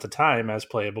Bonds at the time as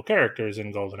playable characters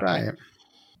in GoldenEye. Right.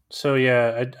 So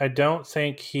yeah, I don't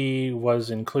think he was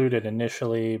included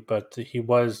initially, but he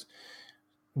was.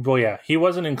 Well, yeah, he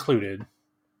wasn't included,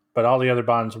 but all the other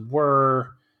Bonds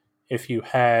were. If you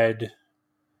had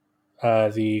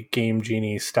the Game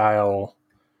Genie style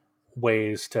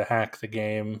ways to hack the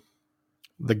game,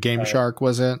 the Game Shark,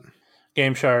 was it?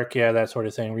 Game Shark, yeah, that sort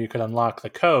of thing, where you could unlock the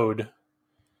code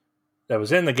that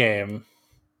was in the game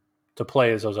to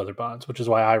play as those other Bonds, which is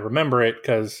why I remember it,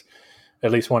 because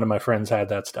at least one of my friends had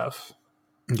that stuff.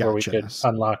 Gotcha. Where we could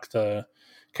unlock the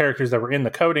characters that were in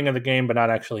the coding of the game, but not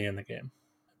actually in the game.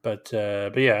 But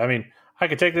yeah, I mean, I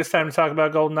could take this time to talk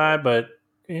about GoldenEye, but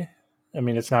I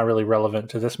mean, it's not really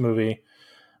relevant to this movie.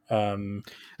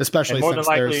 Especially since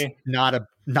there's not a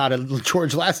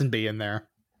George Lazenby in there.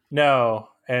 No,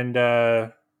 and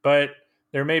but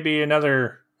there may be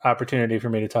another opportunity for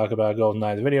me to talk about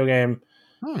GoldenEye, the video game.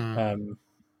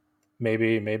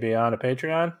 Maybe on a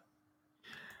Patreon.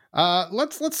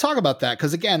 Let's talk about that,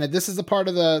 because again, this is the part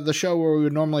of the show where we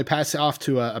would normally pass it off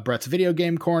to a Brett's video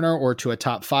game corner or to a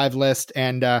top 5 list,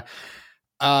 and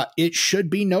it should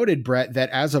be noted, Brett, that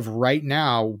as of right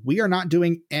now, we are not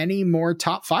doing any more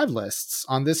top 5 lists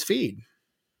on this feed,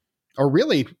 or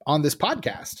really on this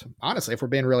podcast. Honestly, if we're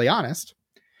being really honest,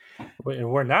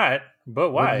 we're not.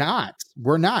 But why?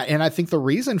 We're not, and I think the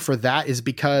reason for that is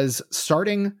because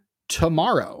starting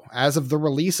tomorrow, as of the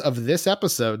release of this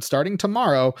episode, starting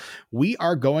tomorrow, we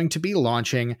are going to be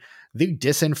launching the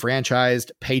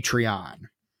Disenfranchised Patreon.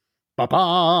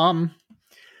 Ba-bam!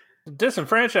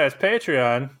 Disenfranchised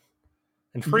Patreon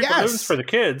and free balloons for the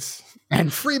kids.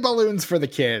 And free balloons for the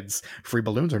kids. Free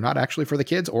balloons are not actually for the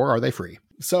kids, or are they free?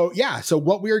 So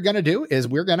what we're going to do is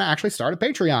we're going to actually start a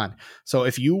Patreon. So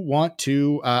if you want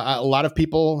to, a lot of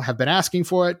people have been asking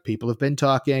for it. People have been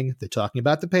talking. They're talking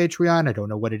about the Patreon. I don't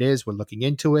know what it is. We're looking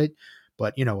into it.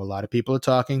 But, a lot of people are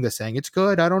talking. They're saying it's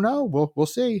good. I don't know. We'll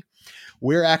see.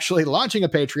 We're actually launching a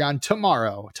Patreon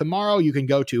tomorrow. Tomorrow you can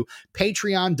go to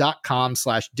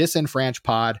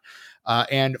patreon.com/disenfranchpod.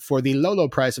 And for the low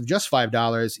price of just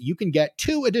 $5, you can get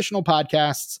 2 additional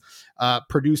podcasts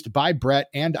produced by Brett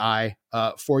and I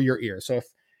for your ear. So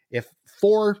if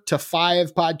 4 to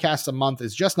 5 podcasts a month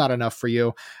is just not enough for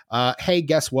you, hey,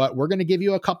 guess what? We're going to give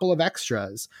you a couple of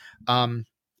extras.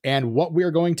 And what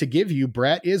we're going to give you,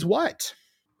 Brett, is what?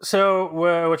 So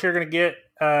what you're going to get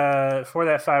for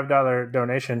that $5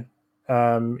 donation,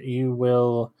 you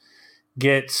will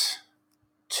get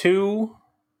 2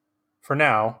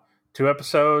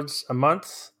 episodes a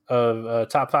month of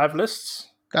top 5 lists.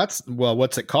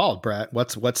 What's it called, Brett?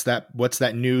 What's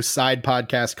that new side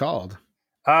podcast called?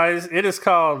 It is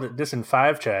called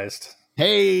Disenfranchised.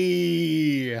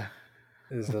 Hey,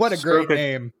 what a great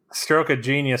name. Stroke of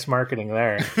genius marketing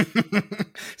there.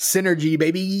 Synergy,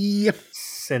 baby.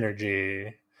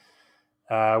 Synergy.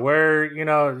 Where,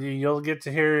 you'll get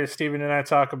to hear Steven and I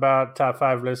talk about top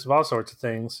 5 lists of all sorts of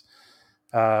things.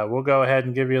 We'll go ahead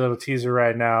and give you a little teaser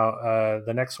right now.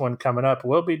 The next one coming up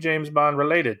will be James Bond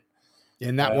related.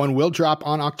 And that one will drop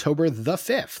on October the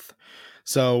 5th.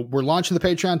 So we're launching the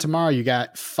Patreon tomorrow. You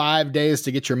got 5 days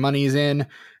to get your monies in.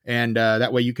 And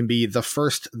that way you can be the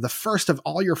first of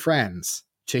all your friends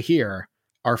to hear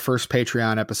our first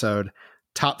Patreon episode,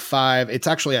 top 5. It's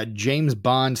actually a James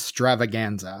Bond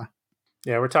stravaganza.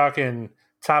 Yeah, we're talking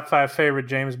top 5 favorite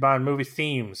James Bond movie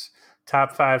themes,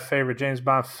 top 5 favorite James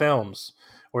Bond films.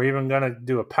 We're even going to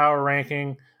do a power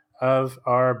ranking of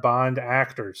our Bond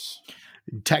actors.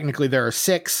 Technically, there are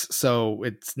 6, so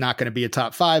it's not going to be a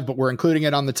top 5, but we're including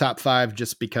it on the top 5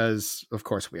 just because, of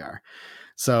course, we are.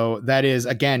 So that is,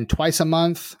 again, twice a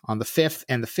month on the 5th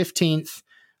and the 15th.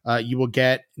 You will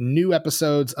get new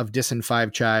episodes of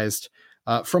Disenfranchised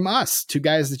from us, 2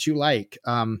 guys that you like.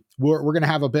 We're going to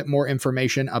have a bit more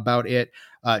information about it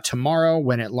tomorrow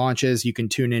when it launches. You can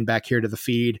tune in back here to the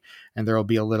feed, and there will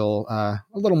be a little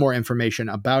more information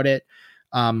about it.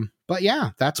 But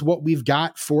yeah, that's what we've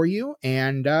got for you.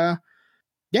 And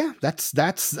that's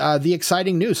the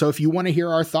exciting news. So if you want to hear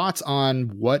our thoughts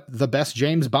on what the best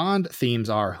James Bond themes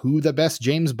are, who the best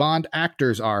James Bond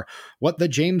actors are, what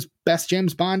the best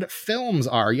James Bond films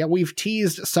are. Yeah, we've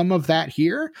teased some of that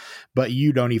here, but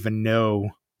you don't even know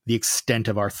the extent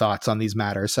of our thoughts on these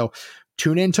matters. So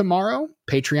tune in tomorrow,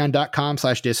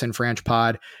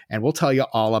 patreon.com/disenfranchpod, and we'll tell you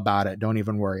all about it. Don't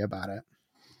even worry about it.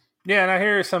 Yeah, and I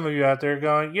hear some of you out there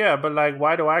going, yeah, but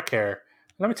why do I care?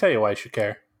 Let me tell you why you should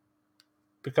care.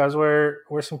 Because we're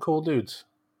some cool dudes.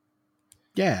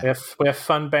 Yeah. We have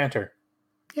fun banter.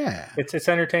 Yeah. It's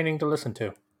entertaining to listen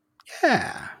to.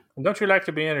 Yeah. And don't you like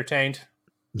to be entertained?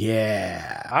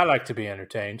 Yeah. I like to be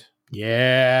entertained.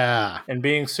 Yeah. And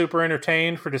being super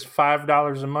entertained for just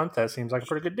 $5 a month, that seems like a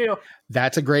pretty good deal.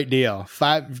 That's a great deal.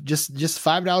 Just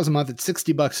 $5 a month. It's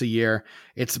 $60 a year.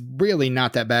 It's really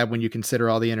not that bad when you consider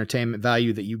all the entertainment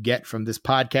value that you get from this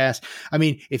podcast. I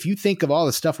mean, if you think of all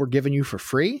the stuff we're giving you for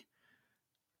free,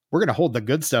 we're going to hold the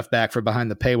good stuff back for behind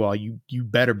the paywall. You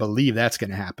better believe that's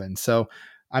going to happen. So,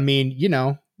 I mean,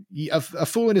 a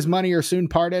fool and his money are soon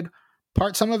parted.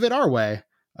 Part some of it our way.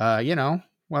 You know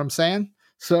what I'm saying?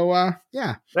 So,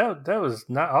 yeah. That was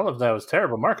not all of that was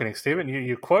terrible marketing, Stephen.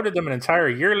 You quoted them an entire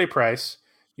yearly price.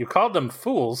 You called them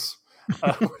fools.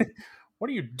 What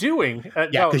are you doing?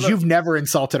 Yeah, because you've never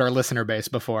insulted our listener base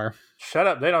before. Shut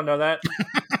up. They don't know that.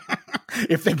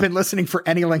 If they've been listening for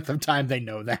any length of time, they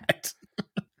know that.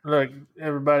 Look,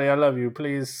 everybody, I love you.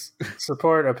 Please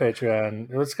support our Patreon.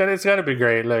 It's gonna be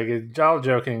great. All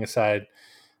joking aside,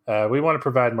 we want to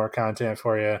provide more content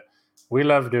for you. We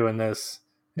love doing this.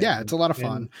 Yeah, it's a lot of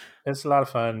fun. It's a lot of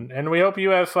fun, and we hope you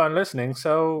have fun listening.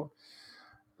 So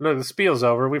Look, the spiel's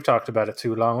over. We've talked about it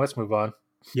too long. Let's move on.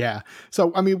 Yeah.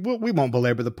 So, I mean, we won't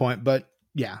belabor the point, but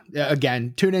yeah,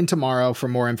 again, tune in tomorrow for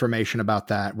more information about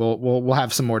that. We'll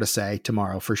have some more to say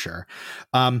tomorrow for sure.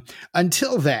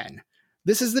 Until then,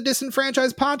 this is the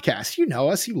Disenfranchised Podcast. You know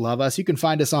us, you love us. You can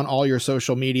find us on all your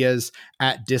social medias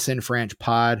at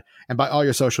disenfranchpod. And by all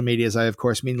your social medias, I of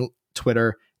course mean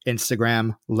Twitter,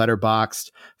 Instagram,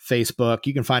 Letterboxd, Facebook.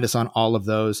 You can find us on all of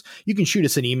those. You can shoot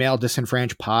us an email,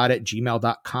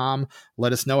 disenfranchpod@gmail.com.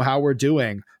 Let us know how we're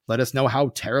doing. Let us know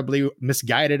how terribly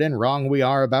misguided and wrong we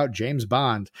are about James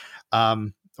Bond.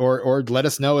 Or let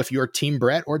us know if you're Team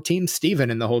Brett or Team Steven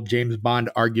in the whole James Bond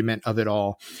argument of it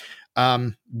all.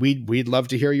 We'd love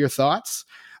to hear your thoughts.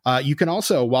 You can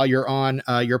also, while you're on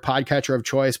your podcatcher of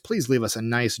choice, please leave us a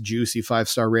nice, juicy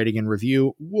 5-star rating and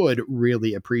review. Would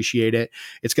really appreciate it.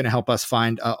 It's going to help us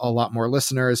find a lot more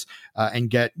listeners and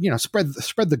get,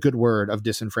 spread the good word of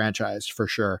Disenfranchised for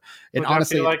sure. And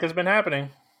honestly, I feel like it's been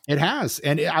happening. It has.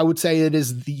 And I would say it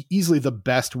is easily the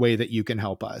best way that you can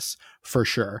help us for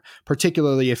sure.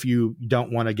 Particularly if you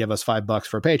don't want to give us $5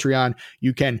 for Patreon,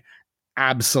 you can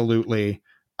absolutely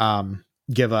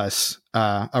give us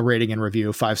a rating and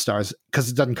review, 5 stars,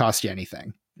 because it doesn't cost you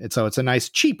anything. So it's a nice,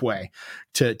 cheap way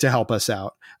to help us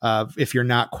out if you're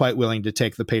not quite willing to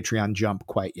take the Patreon jump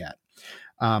quite yet.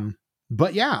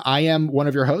 But yeah, I am one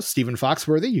of your hosts, Stephen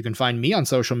Foxworthy. You can find me on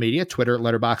social media, Twitter,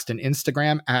 Letterboxd, and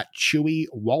Instagram at Chewy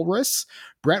Walrus.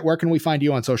 Brett, where can we find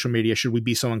you on social media, should we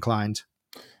be so inclined?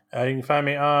 You can find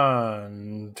me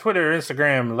on Twitter,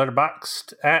 Instagram,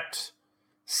 Letterboxd at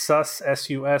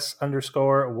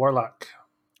sus_warlock.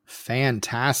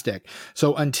 Fantastic.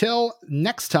 So until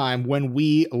next time, when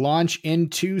we launch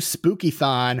into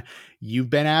Spookython, you've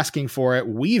been asking for it.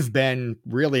 We've been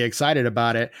really excited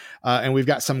about it. And we've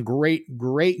got some great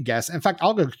guests. In fact,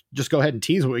 I'll just go ahead and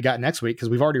tease what we got next week, because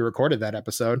we've already recorded that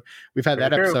episode. We've had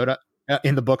that episode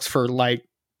in the books for like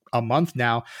a month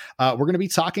now. We're going to be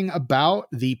talking about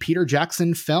the Peter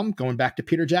Jackson film, going back to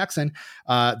Peter Jackson,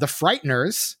 The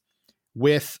Frighteners,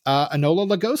 with Enola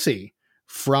Lugosi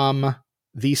from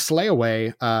the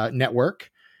Slayaway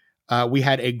network. We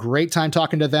had a great time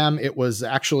talking to them. It was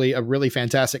actually a really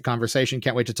fantastic conversation.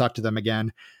 Can't wait to talk to them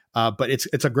again. But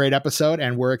it's a great episode,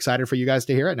 and we're excited for you guys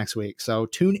to hear it next week. So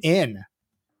tune in.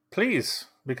 Please,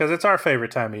 because it's our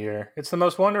favorite time of year. It's the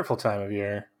most wonderful time of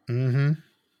year. Mm-hmm.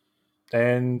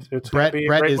 And it's going to be a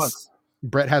great month.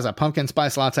 Brett has a pumpkin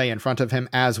spice latte in front of him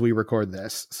as we record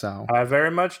this. So I very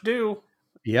much do.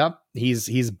 Yep,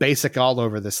 he's basic all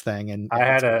over this thing, and I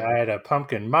had a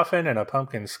pumpkin muffin and a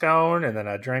pumpkin scone, and then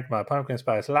I drank my pumpkin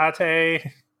spice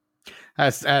latte.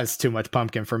 That's too much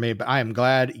pumpkin for me, but I am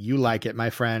glad you like it,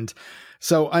 my friend.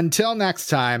 So until next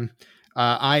time,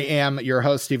 I am your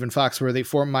host, Stephen Foxworthy.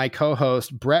 For my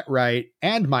co-host Brett Wright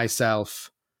and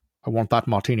myself, I want that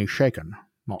martini shaken,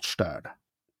 not stirred.